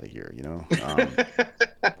asshole. Get out of here,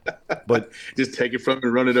 But just take it from him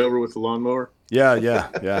and run it over with the lawnmower. Yeah.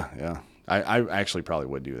 I actually probably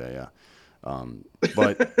would do that. Yeah.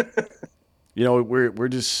 But we're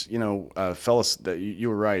just, fellas, that you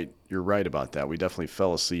were right. You're right about that. We definitely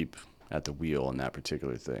fell asleep at the wheel in that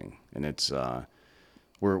particular thing. And it's,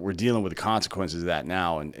 we're dealing with the consequences of that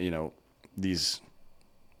now. And, these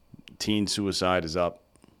teen suicide is up.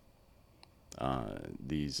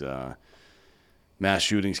 These mass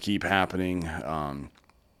shootings keep happening.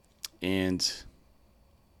 And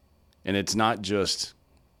it's not just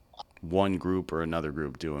one group or another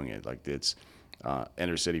group doing it. Like, it's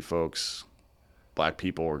inner city folks, black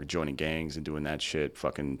people are joining gangs and doing that shit.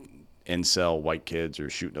 Fucking incel white kids are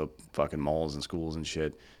shooting up fucking malls and schools and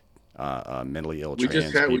shit. Mentally ill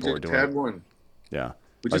trans people are doing it. We just had one. Yeah.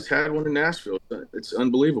 We just had one in Nashville. It's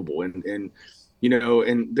unbelievable. And and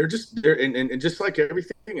they're just like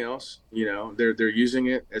everything else, they're using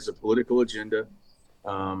it as a political agenda.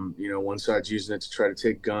 One side's using it to try to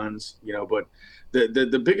take guns, but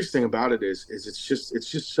the biggest thing about it is it's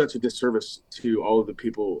just such a disservice to all of the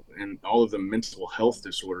people and all of the mental health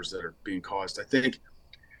disorders that are being caused. I think,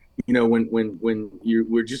 when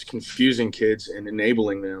we're just confusing kids and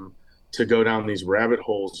enabling them to go down these rabbit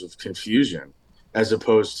holes of confusion, as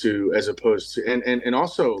opposed to and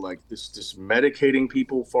also like this medicating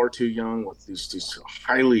people far too young with these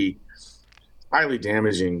highly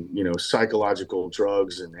damaging, psychological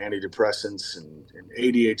drugs and antidepressants and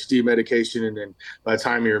ADHD medication. And then by the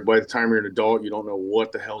time you're an adult, you don't know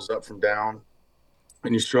what the hell's up from down,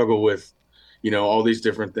 and you struggle with, all these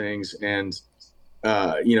different things. And,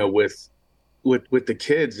 with the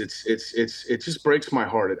kids, it just breaks my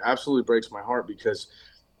heart. It absolutely breaks my heart, because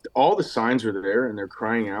all the signs are there and they're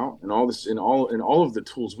crying out, and all this, and all of the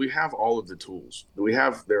tools. We have all of the tools. We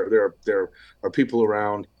have, there are people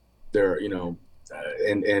around there, and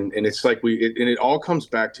it's like it all comes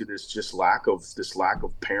back to this lack of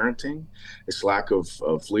parenting, this lack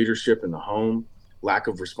of leadership in the home, lack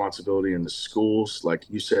of responsibility in the schools. Like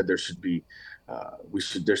you said, there should be,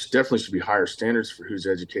 there definitely should be higher standards for who's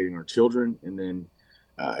educating our children. And then,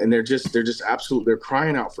 and they're just absolute. They're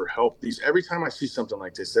crying out for help. These every time I see something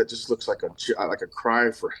like this, that just looks like a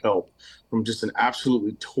cry for help from just an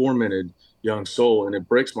absolutely tormented young soul, and it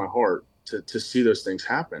breaks my heart to see those things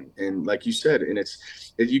happen. And like you said, and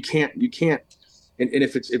you can't. And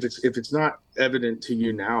if it's not evident to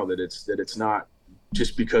you now that it's not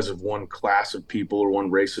just because of one class of people or one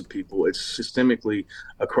race of people, it's systemically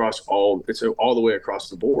across all. It's all the way across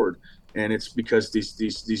the board, and it's because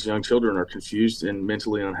these young children are confused and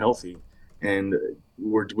mentally unhealthy, and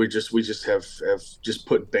we just have just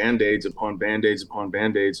put band-aids upon band-aids upon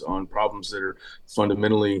band-aids on problems that are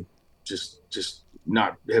fundamentally just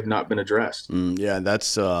not have not been addressed. Yeah,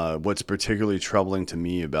 that's what's particularly troubling to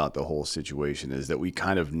me about the whole situation is that we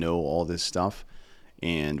kind of know all this stuff,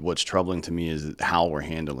 and what's troubling to me is how we're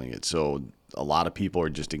handling it. So a lot of people are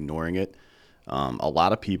just ignoring it. A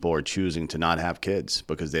lot of people are choosing to not have kids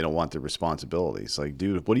because they don't want the responsibilities. Like,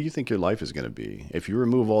 dude, what do you think your life is going to be? If you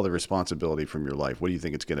remove all the responsibility from your life, what do you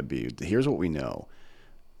think it's going to be? Here's what we know.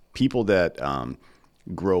 People that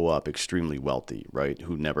grow up extremely wealthy, right,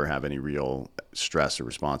 who never have any real stress or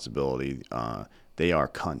responsibility, they are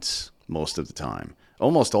cunts most of the time,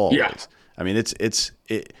 almost Yeah. always. I mean,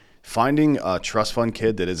 finding a trust fund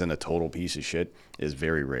kid that isn't a total piece of shit is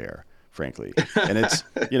very rare, frankly. And it's,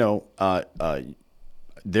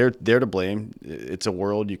 they're to blame. It's a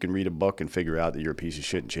world you can read a book and figure out that you're a piece of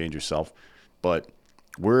shit and change yourself. But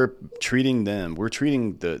we're treating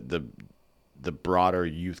the broader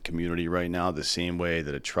youth community right now the same way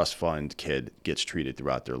that a trust fund kid gets treated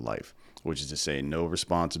throughout their life, which is to say no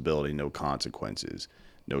responsibility, no consequences,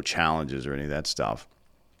 no challenges or any of that stuff.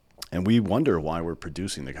 And we wonder why we're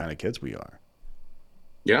producing the kind of kids we are.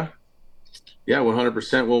 Yeah. Yeah,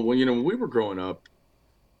 100%. Well, when we were growing up,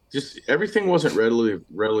 just everything wasn't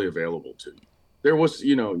readily available to you. There was,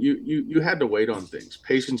 you had to wait on things.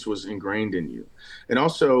 Patience was ingrained in you, and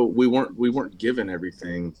also we weren't given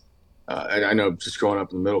everything. And I know just growing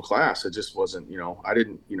up in the middle class, it just wasn't, I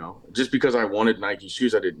didn't, just because I wanted Nike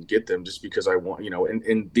shoes, I didn't get them. Just because I want,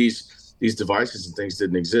 and these devices and things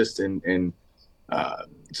didn't exist, and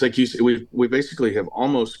it's like you said, we basically have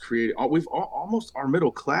almost created, almost our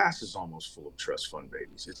middle class is almost full of trust fund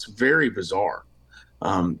babies. It's very bizarre.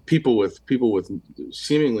 People with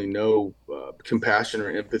seemingly no compassion or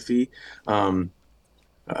empathy. Um,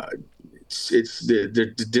 uh, it's the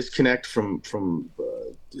disconnect from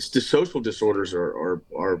the social disorders are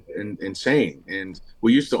insane, and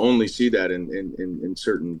we used to only see that in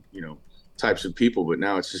certain types of people, but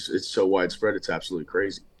now it's so widespread, it's absolutely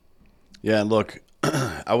crazy. Yeah, and look,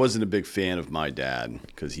 I wasn't a big fan of my dad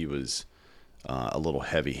because he was a little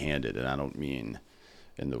heavy-handed, and I don't mean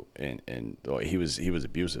well, he was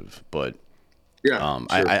abusive, but Yeah, sure.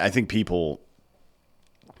 I think people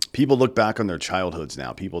look back on their childhoods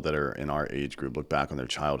now. People that are in our age group look back on their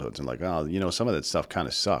childhoods and like, oh, some of that stuff kind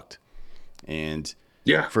of sucked. And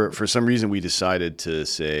Yeah. for some reason, we decided to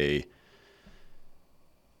say,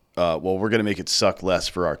 well, we're going to make it suck less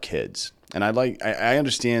for our kids. And I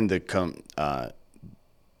understand the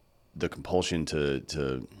compulsion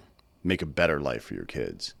to make a better life for your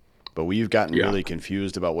kids. But we've gotten Yeah. really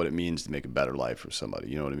confused about what it means to make a better life for somebody.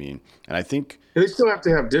 You know what I mean? And I think, They still have to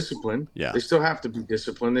have discipline. yeah, They still have to be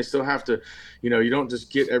disciplined. They still have to, you don't just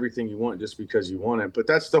get everything you want just because you want it. But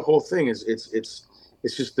that's the whole thing. Is it's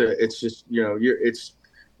just it's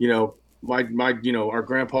you know our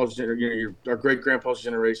grandpa's our great grandpa's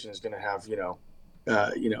generation is going to have is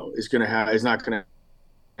not going to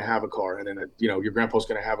have a car, and then your grandpa's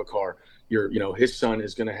going to have a car. His son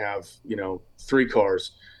is going to have three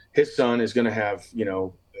cars. His son is going to have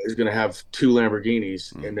two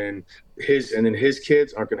Lamborghinis, mm, and then his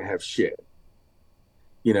kids aren't going to have shit.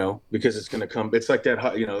 Because it's going to come. It's like that.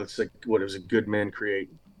 It's like what is it? Good men create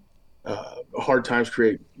hard times.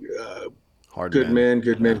 Create uh, hard good men. men.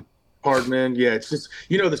 Good Yeah. men. Hard men. Yeah, it's just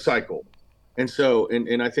the cycle. And so,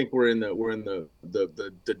 and I think we're in the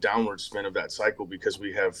downward spin of that cycle because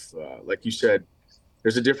we have, like you said,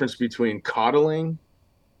 there's a difference between coddling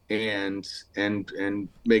and and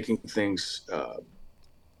making things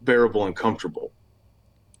bearable and comfortable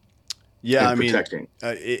Yeah, I and mean, protecting.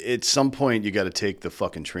 at some point you got to take the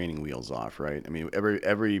fucking training wheels off, right? I mean,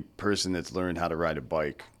 every person that's learned how to ride a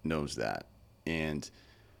bike knows that, and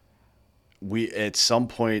we at some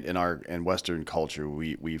point in Western culture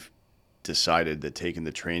we've decided that taking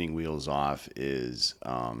the training wheels off is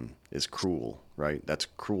cruel, right? That's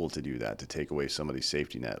cruel to do that, to take away somebody's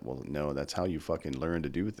safety net. Well, no, that's how you fucking learn to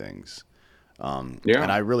do things. And Yeah.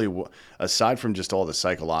 I really, aside from just all the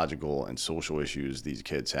psychological and social issues these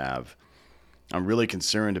kids have, I'm really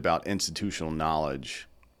concerned about institutional knowledge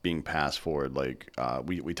being passed forward. Like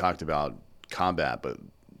we talked about combat, but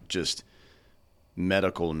just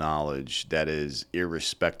medical knowledge that is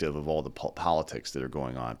irrespective of all the politics that are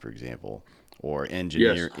going on, for example, or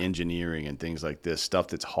Yes. engineering and things like this, stuff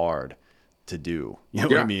that's hard to do. You know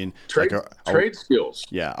what I Yeah. mean? Like, Trade trade skills.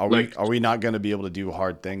 yeah, Like, are we not going to be able to do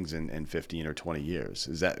hard things in 15 or 20 years?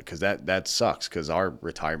 Is that because that sucks? Because our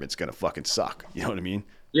retirement's going to fucking suck. You know what I mean?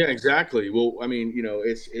 yeah, exactly. Well, I mean,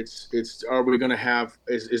 it's. Are we going to have?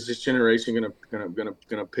 Is this generation going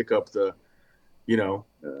to pick up the, going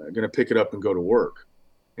to pick it up and go to work?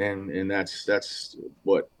 And that's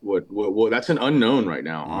what that's an unknown right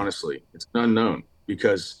now. Mm. Honestly, it's an unknown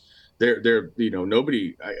because they're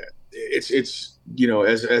nobody. It's as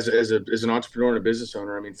an entrepreneur and a business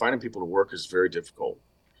owner. I mean, finding people to work is very difficult,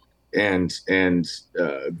 and there's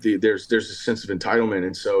a sense of entitlement.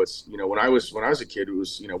 And so it's when I was a kid, it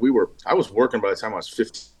was I was working by the time I was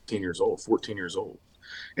 15 years old, 14 years old,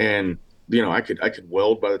 and I could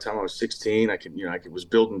weld by the time I was 16. I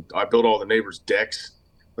built all the neighbors' decks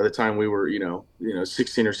by the time we were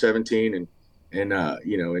 16 or 17, and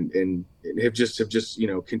have just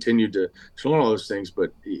continued to learn all those things.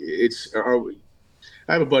 But I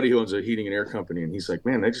have a buddy who owns a heating and air company, and he's like,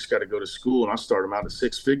 man, they just got to go to school, and I'll start them out at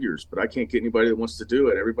six figures, but I can't get anybody that wants to do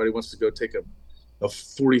it. Everybody wants to go take a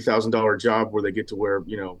 $40,000 job where they get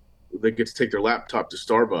to they get to take their laptop to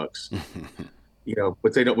Starbucks,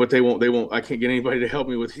 but they won't. I can't get anybody to help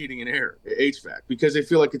me with heating and air, HVAC, because they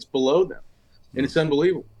feel like it's below them, and it's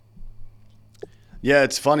unbelievable. Yeah,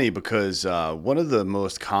 it's funny because one of the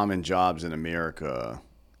most common jobs in America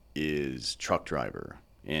is truck driver,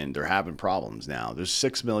 and they're having problems now. There's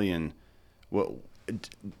 6 million, well,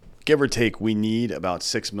 give or take, we need about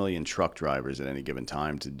 6 million truck drivers at any given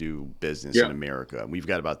time to do business in Yeah, America. We've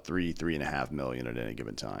got about 3.5 million at any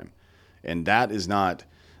given time, and that is not.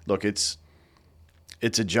 Look, it's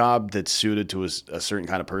a job that's suited to a certain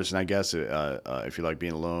kind of person, I guess. If you like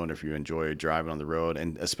being alone, if you enjoy driving on the road,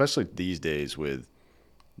 and especially these days with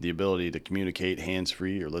the ability to communicate hands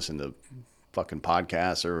free or listen to fucking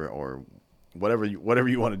podcasts or whatever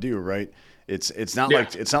you want to do, right? yeah, It's not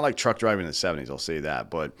like truck driving in the '70s. I'll say that,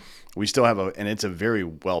 but we still have and it's a very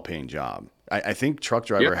well paying job. I think truck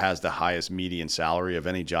yeah. driver has the highest median salary of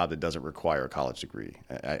any job that doesn't require a college degree.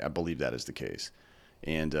 I believe that is the case,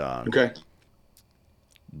 and Okay.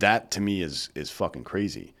 that to me is fucking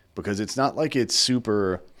crazy because it's not like it's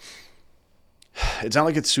super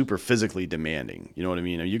physically demanding. You know what I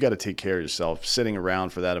mean? You got to take care of yourself. Sitting around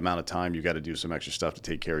for that amount of time, you got to do some extra stuff to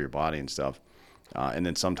take care of your body and stuff. And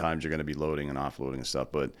then sometimes you're going to be loading and offloading and stuff.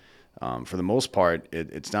 But for the most part,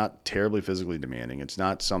 it's not terribly physically demanding. It's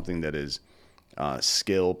not something that is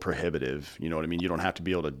skill prohibitive. You know what I mean? You don't have to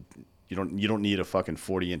be able to. You don't need a fucking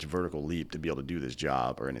 40-inch vertical leap to be able to do this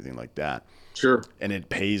job or anything like that. Sure. And it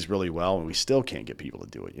pays really well, and we still can't get people to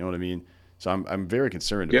do it. You know what I mean? So I'm very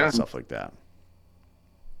concerned about Yeah. stuff like that.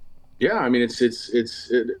 Yeah, I mean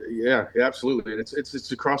yeah, absolutely. And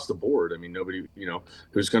it's across the board. I mean, nobody,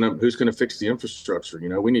 who's gonna fix the infrastructure.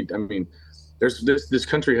 We need. I mean, this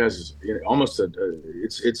country has almost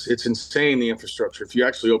it's insane, the infrastructure. If you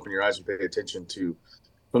actually open your eyes and pay attention to,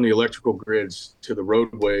 from the electrical grids to the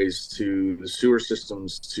roadways to the sewer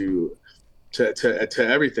systems to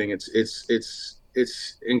everything, it's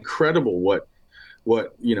incredible what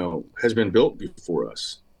has been built before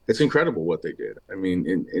us. It's incredible what they did. I mean,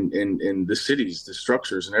 in the cities, the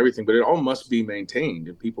structures and everything, but it all must be maintained,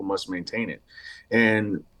 and people must maintain it.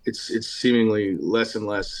 And it's seemingly less and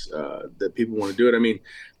less that people want to do it. I mean,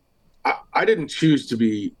 I didn't choose to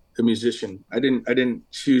be a musician. I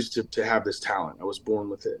didn't choose to have this talent. I was born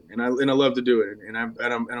with it, and I love to do it, and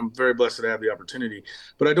I'm very blessed that I have the opportunity.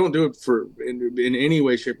 But I don't do it in any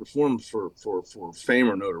way, shape, or form for fame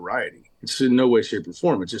or notoriety. It's in no way, shape, or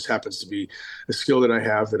form. It just happens to be a skill that I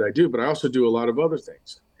have that I do. But I also do a lot of other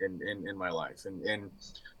things in my life,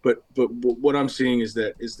 but what I'm seeing is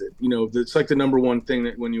that it's like the number one thing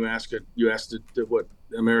that when you ask what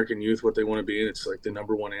American youth what they want to be, and it's like the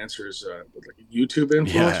number one answer is like a YouTube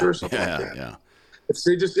influencer Yeah, or something like yeah, that. yeah.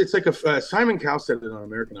 It's like Simon Cowell said it on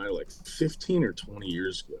American Idol like 15 or 20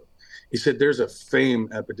 years ago. He said there's a fame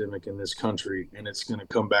epidemic in this country, and it's going to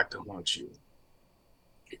come back to haunt you.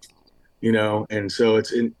 And so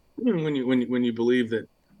it's in when you believe that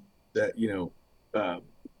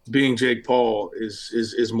being Jake Paul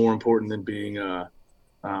is more important than being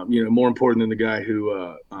more important than the guy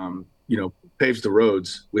who paves the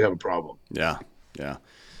roads. We have a problem. Yeah, yeah.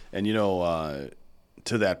 And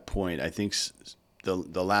to that point, I think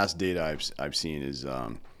the last data I've seen is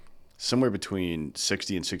somewhere between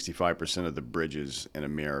 60 and 65% of the bridges in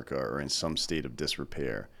America are in some state of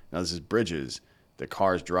disrepair. Now this is bridges, the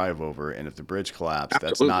cars drive over, and if the bridge collapsed,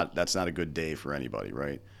 Absolutely. that's not a good day for anybody,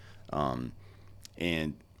 right? And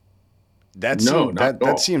No, not at that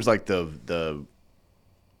all. seems like the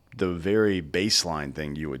very baseline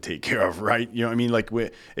thing you would take care of, right? You know what I mean? Like Yeah.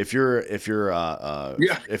 if your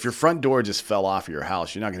front door just fell off of your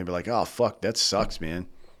house, you're not going to be like, oh fuck, that sucks, man,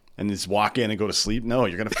 and just walk in and go to sleep. No,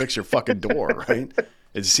 you're going to fix your fucking door, right?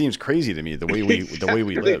 It seems crazy to me the way we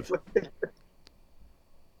Exactly. live.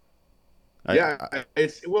 Yeah, I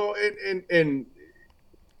it's well, and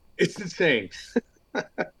it's insane. And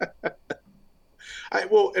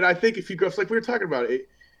I think if you go, it's like we were talking about it.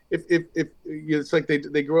 If you know, it's like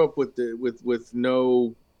they grow up with with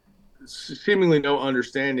no seemingly no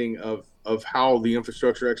understanding of how the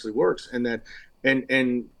infrastructure actually works, and that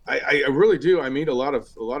and I really do. I meet a lot of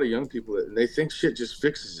young people that and they think shit just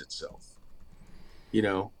fixes itself, you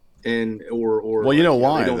know, and or Well, you know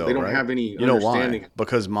like why they though, don't right? have any You know why? understanding.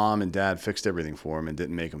 Because mom and dad fixed everything for them and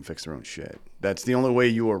didn't make them fix their own shit. That's the only way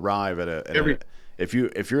you arrive at a Every if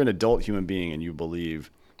you're an adult human being and you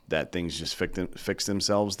believe that things just fix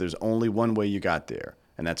themselves, there's only one way you got there,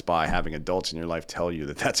 and that's by having adults in your life tell you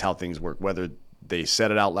that that's how things work, whether they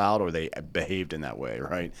said it out loud or they behaved in that way,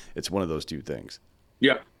 right? It's one of those two things.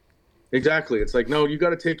 Yeah, exactly. It's like, no, you got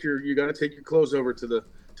to take your clothes over to the.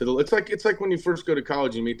 It's like when you first go to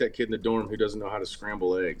college, you meet that kid in the dorm who doesn't know how to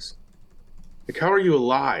scramble eggs. Like, how are you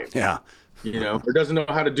alive? Yeah. You know, or doesn't know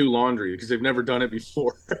how to do laundry because they've never done it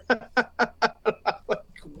before. Like,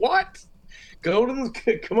 what? Go to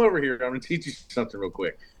the come over here. I'm gonna teach you something real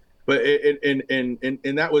quick. But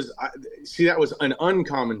and that was see that was an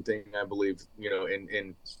uncommon thing, I believe. You know,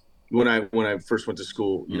 in when I first went to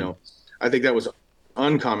school, you Mm. know, I think that was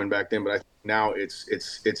uncommon back then. But I think now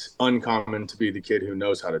it's uncommon to be the kid who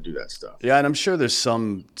knows how to do that stuff. Yeah, and I'm sure there's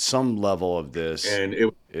some level of this And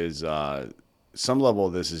it is some level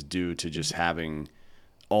of this is due to just having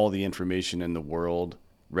all the information in the world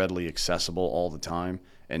readily accessible all the time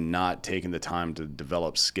and not taking the time to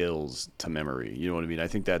develop skills to memory. You know what I mean? I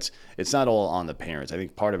think that's it's not all on the parents. I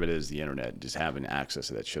think part of it is the internet, just having access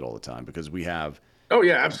to that shit all the time because oh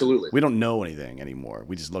yeah, absolutely. we don't know anything anymore.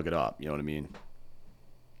 We just look it up. You know what I mean?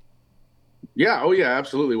 Yeah, oh yeah,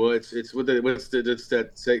 absolutely. Well, it's what the what's the it's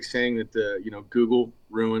that saying that the you know Google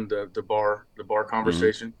ruined the bar Mm-hmm.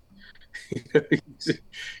 conversation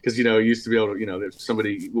because you know you used to be able to you know if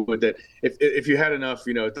somebody would that if you had enough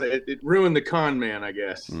you know it ruined the con man I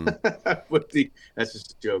guess Mm. but the that's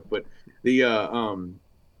just a joke but the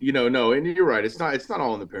you know no and you're right it's not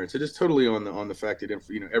all on the parents it is totally on the fact that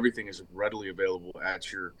you know everything is readily available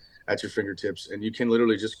at your fingertips and you can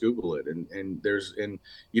literally just Google it and there's and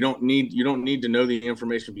you don't need to know the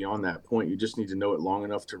information beyond that point you just need to know it long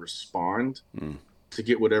enough to respond Mm. to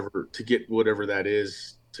get whatever that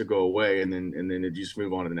is to go away and then it just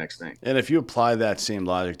move on to the next thing. And if you apply that same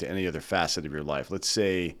logic to any other facet of your life, let's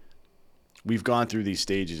say we've gone through these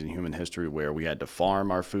stages in human history where we had to farm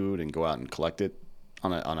our food and go out and collect it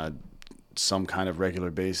on a some kind of regular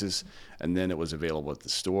basis, and then it was available at the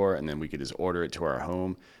store, and then we could just order it to our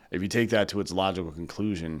home. If you take that to its logical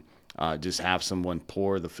conclusion, just have someone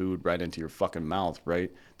pour the food right into your fucking mouth, right?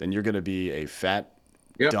 Then you're going to be a fat,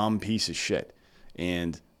 Yep. dumb piece of shit.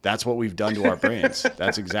 And that's what we've done to our brains.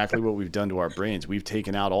 That's exactly what we've done to our brains. We've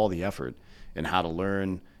taken out all the effort in how to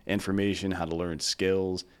learn information, how to learn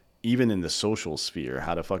skills, even in the social sphere,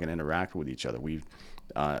 how to fucking interact with each other. We've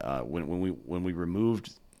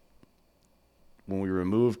when we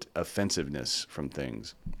removed offensiveness from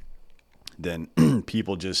things, then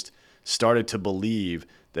people just started to believe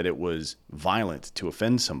that it was violent to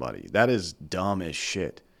offend somebody. That is dumb as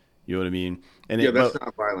shit. You know what I mean? And Yeah, it, that's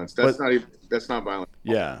not violence. That's but not even that's not violence.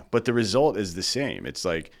 yeah, but the result is the same. It's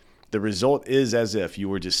like the result is as if you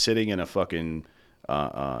were just sitting in a fucking uh,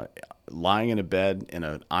 uh, lying in a bed in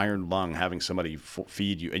an iron lung, having somebody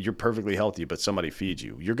feed you, and you're perfectly healthy, but somebody feeds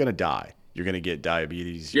you. You're gonna die. You're gonna get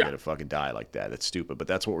diabetes. You're Yeah. gonna fucking die like that. That's stupid, but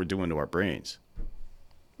that's what we're doing to our brains.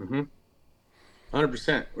 Mm-hmm.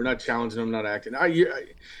 100%. We're not challenging them, not acting.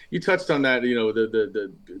 You touched on that, you know,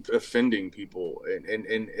 the offending people,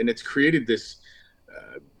 and it's created this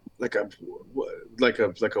uh, like a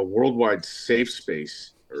like a worldwide safe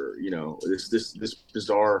space, or you know, this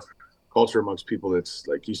bizarre culture amongst people. That's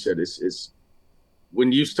like you said, it's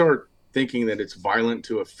when you start thinking that it's violent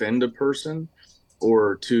to offend a person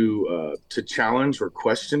or to challenge or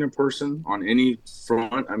question a person on any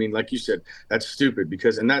front. I mean, like you said, that's stupid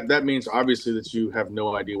because and that means obviously that you have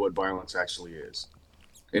no idea what violence actually is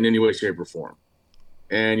in any way, shape, or form,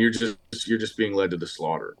 and you're just being led to the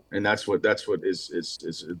slaughter, and that's what is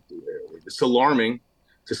it's alarming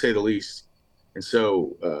to say the least. And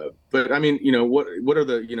so, but I mean, you know what are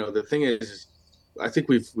the you know the thing is I think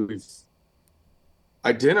we've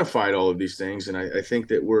identified all of these things, and I think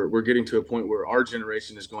that we're getting to a point where our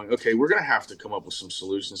generation is going, okay, we're going to have to come up with some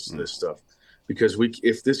solutions to Mm. this stuff, because we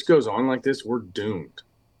if this goes on like this, we're doomed.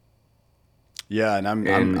 Yeah, and I'm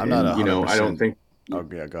not And a hundred I don't percent. think. Oh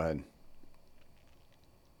yeah, go ahead.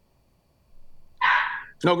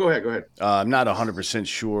 No, go ahead, go ahead. I'm not 100%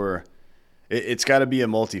 sure. It's got to be a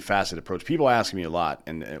multifaceted approach. People ask me a lot,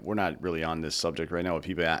 and we're not really on this subject right now. But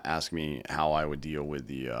people ask me how I would deal with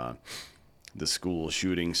the school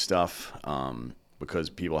shooting stuff,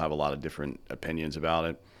 because people have a lot of different opinions about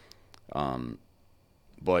it.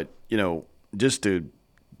 But just to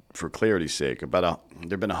for clarity's sake,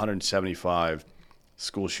 there've been 175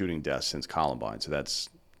 school shooting deaths since Columbine, so that's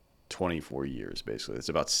 24 years basically. It's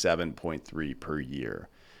about 7.3 per year.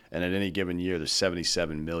 And at any given year, there's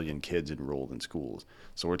 77 million kids enrolled in schools.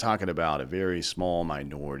 So we're talking about a very small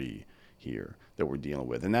minority here that we're dealing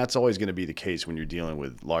with. And that's always going to be the case when you're dealing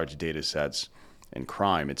with large data sets and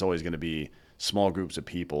crime. It's always going to be small groups of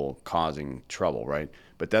people causing trouble, right?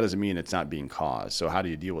 But that doesn't mean it's not being caused. So how do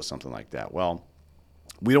you deal with something like that? Well,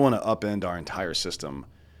 we don't want to upend our entire system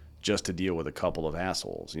just to deal with a couple of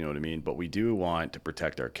assholes, you know what I mean? But we do want to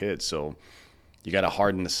protect our kids. So you got to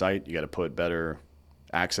harden the site, you got to put better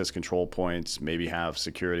access control points, maybe have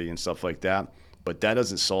security and stuff like that. But that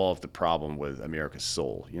doesn't solve the problem with America's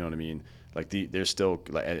soul. You know what I mean? Like there's still,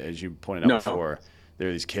 like, as you pointed out No. before, there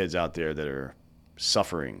are these kids out there that are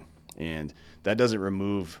suffering, and that doesn't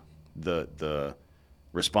remove the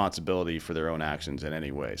responsibility for their own actions in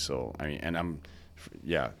any way. So I mean, and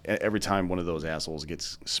yeah, every time one of those assholes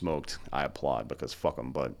gets smoked, I applaud because fuck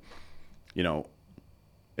them. But you know,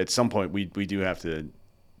 at some point we do have to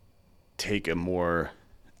take a more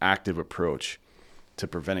active approach to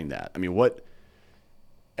preventing that. I mean, what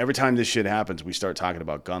every time this shit happens, we start talking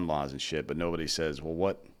about gun laws and shit, but nobody says,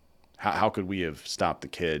 well, how could we have stopped the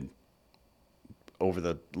kid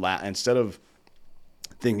over instead of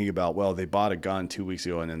thinking about, well, they bought a gun 2 weeks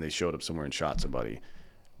ago and then they showed up somewhere and shot somebody.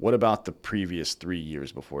 What about the previous 3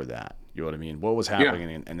 years before that? You know what I mean? What was Yeah.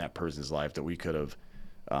 happening in that person's life that we could have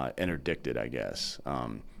interdicted, I guess.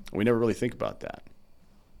 We never really think about that.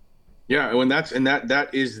 Yeah, that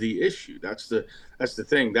is the issue. That's the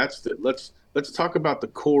thing. Let's talk about the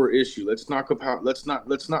core issue. Let's not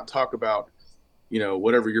talk about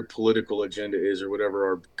whatever your political agenda is, or whatever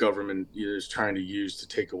our government is trying to use to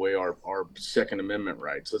take away our Second Amendment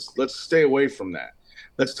rights. Let's stay away from that.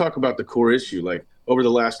 Let's talk about the core issue. Like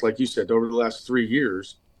you said, over the last 3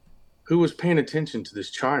 years, who was paying attention to this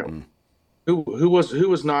child? Mm. Who was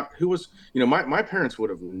not who was my parents would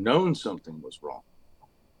have known something was wrong.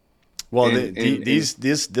 Well, And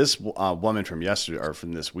this woman from yesterday or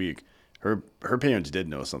from this week, her parents did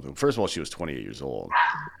know something. First of all, she was 28 years old,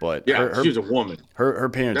 but yeah, she was a woman. her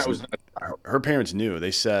parents That was her parents knew.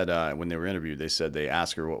 They said when they were interviewed, they said they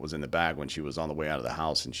asked her what was in the bag when she was on the way out of the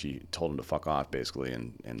house, and she told them to fuck off basically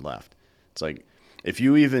and left. It's like yeah. if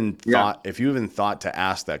you even thought to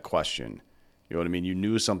ask that question, you know what I mean? You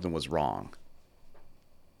knew something was wrong.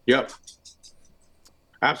 Yep.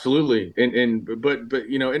 Absolutely. But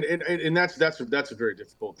and that's a very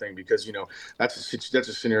difficult thing, because that's a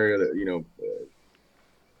scenario that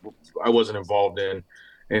I wasn't involved in.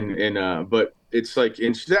 And but it's like,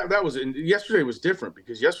 and that was, and yesterday was different,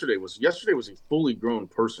 because yesterday was a fully grown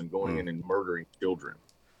person going Mm. in and murdering children.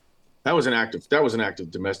 That was an act of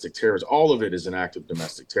domestic terrorism. All of it is an act of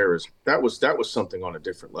domestic terrorism. That was something on a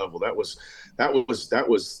different level. That was an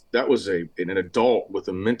adult with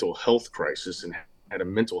a mental health crisis, and had a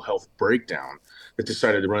mental health breakdown, that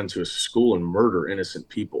decided to run into a school and murder innocent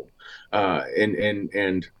people.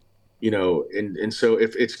 And so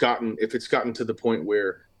if it's gotten to the point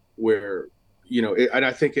where and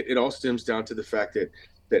I think it all stems down to the fact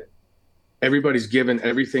that everybody's given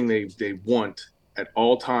everything they want at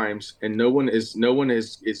all times, and no one is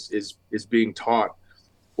being taught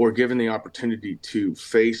or given the opportunity to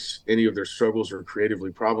face any of their struggles or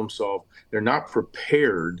creatively problem solve. They're not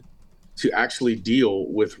prepared to actually deal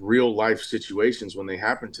with real life situations when they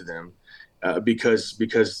happen to them, because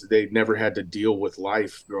they never had to deal with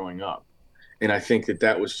life growing up. And I think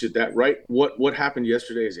that was just that, right. What happened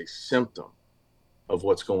yesterday is a symptom of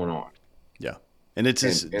what's going on. Yeah, and it's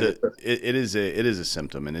And just and it is a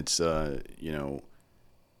symptom, and it's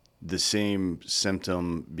the same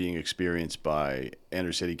symptom being experienced by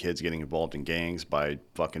inner city kids getting involved in gangs, by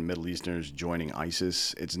fucking Middle Easterners joining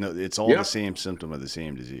ISIS. It's all the Yep. same symptom of the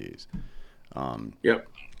same disease. Yep.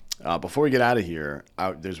 Before we get out of here,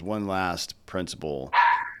 there's one last principle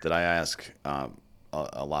that I ask a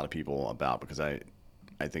lot of people about, because I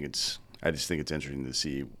just think it's interesting to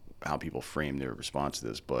see how people frame their response to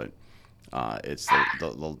this. But It's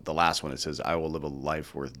the last one. It says, "I will live a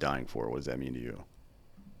life worth dying for." What does that mean to you?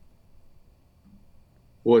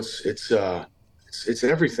 Well, it's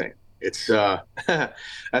everything. It's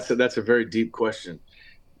that's a very deep question.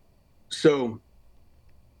 So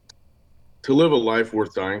to live a life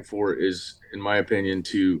worth dying for is, in my opinion,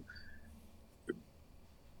 to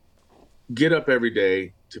get up every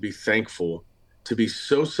day, to be thankful, to be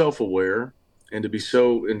so self-aware, and to be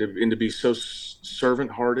so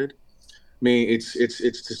servant-hearted. I mean, it's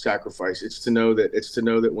to sacrifice. It's to know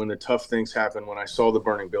that when the tough things happen, when I saw the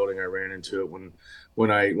burning building, I ran into it. When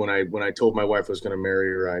I told my wife I was going to marry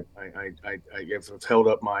her, I have held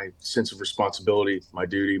up my sense of responsibility, my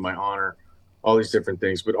duty, my honor, all these different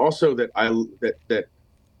things. But also that I've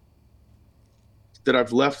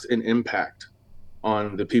left an impact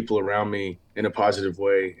on the people around me in a positive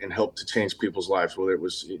way and helped to change people's lives, whether it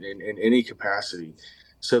was in any capacity.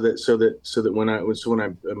 So that when I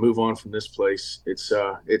move on from this place, it's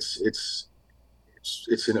an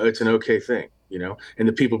okay thing, and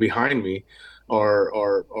the people behind me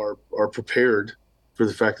are prepared for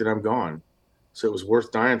the fact that I'm gone. So it was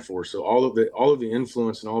worth dying for. So all of the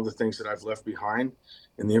influence and all the things that I've left behind,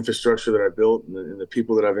 and the infrastructure that I built, and the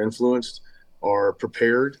people that I've influenced are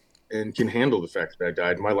prepared and can handle the fact that I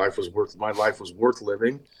died. My life was worth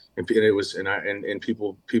living, and it was and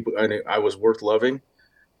people and I was worth loving,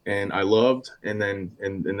 and I loved, and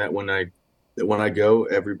that when I go,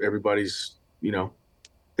 everybody's,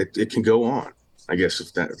 it can go on. I guess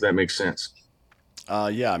if that makes sense.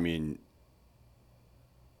 Yeah, I mean,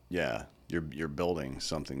 yeah, you're building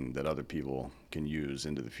something that other people can use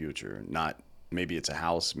into the future. Not maybe it's a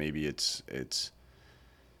house, maybe it's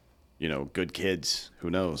good kids. Who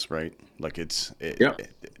knows, right? Like Yeah.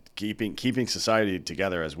 keeping society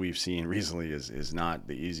together, as we've seen recently, is not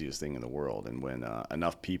the easiest thing in the world. And when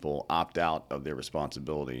enough people opt out of their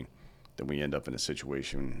responsibility, then we end up in a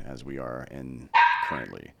situation as we are in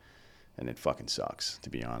currently, and it fucking sucks, to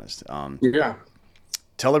be honest. Yeah.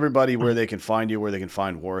 Tell everybody where they can find you, where they can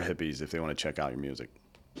find War Hippies if they want to check out your music.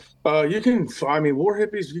 You can find me War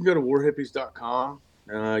Hippies. You can go to warhippies.com.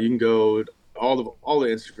 You can go all the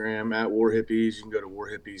Instagram at War Hippies. You can go to War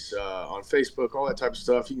Hippies on Facebook, all that type of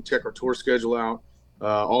stuff. You can check our tour schedule out.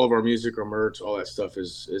 All of our music, our merch, all that stuff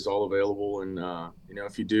is all available. And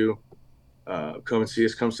if you do, come and see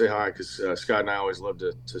us. Come say hi, because Scott and I always love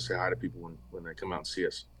to say hi to people when they come out and see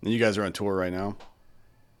us. And you guys are on tour right now.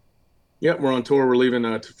 Yep, we're on tour. We're leaving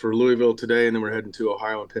for Louisville today, and then we're heading to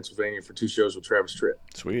Ohio and Pennsylvania for 2 shows with Travis Tritt.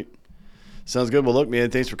 Sweet. Sounds good. Well, look,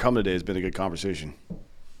 man, thanks for coming today. It's been a good conversation.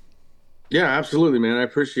 Yeah, absolutely, man. I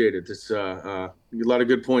appreciate it. It's a lot of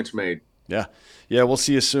good points made. Yeah, yeah. We'll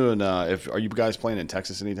see you soon. If Are you guys playing in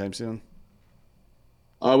Texas anytime soon?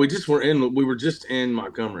 We were just in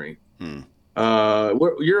Montgomery. Hmm.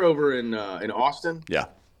 You're over in Austin. Yeah.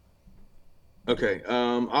 Okay.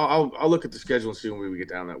 I'll look at the schedule and see when we get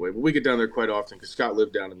down that way. But we get down there quite often because Scott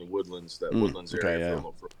lived down in the Woodlands, Woodlands Okay. area Yeah. for a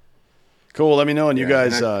little. Cool. Let me know, and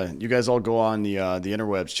Yeah. you guys all go on the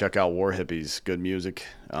interwebs. Check out War Hippies. Good music.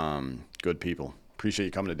 Good people. Appreciate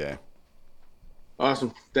you coming today.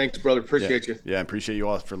 Awesome. Thanks, brother. Yeah. Appreciate you. Yeah. Appreciate you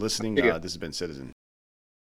all for listening. Take care. This has been Citizen.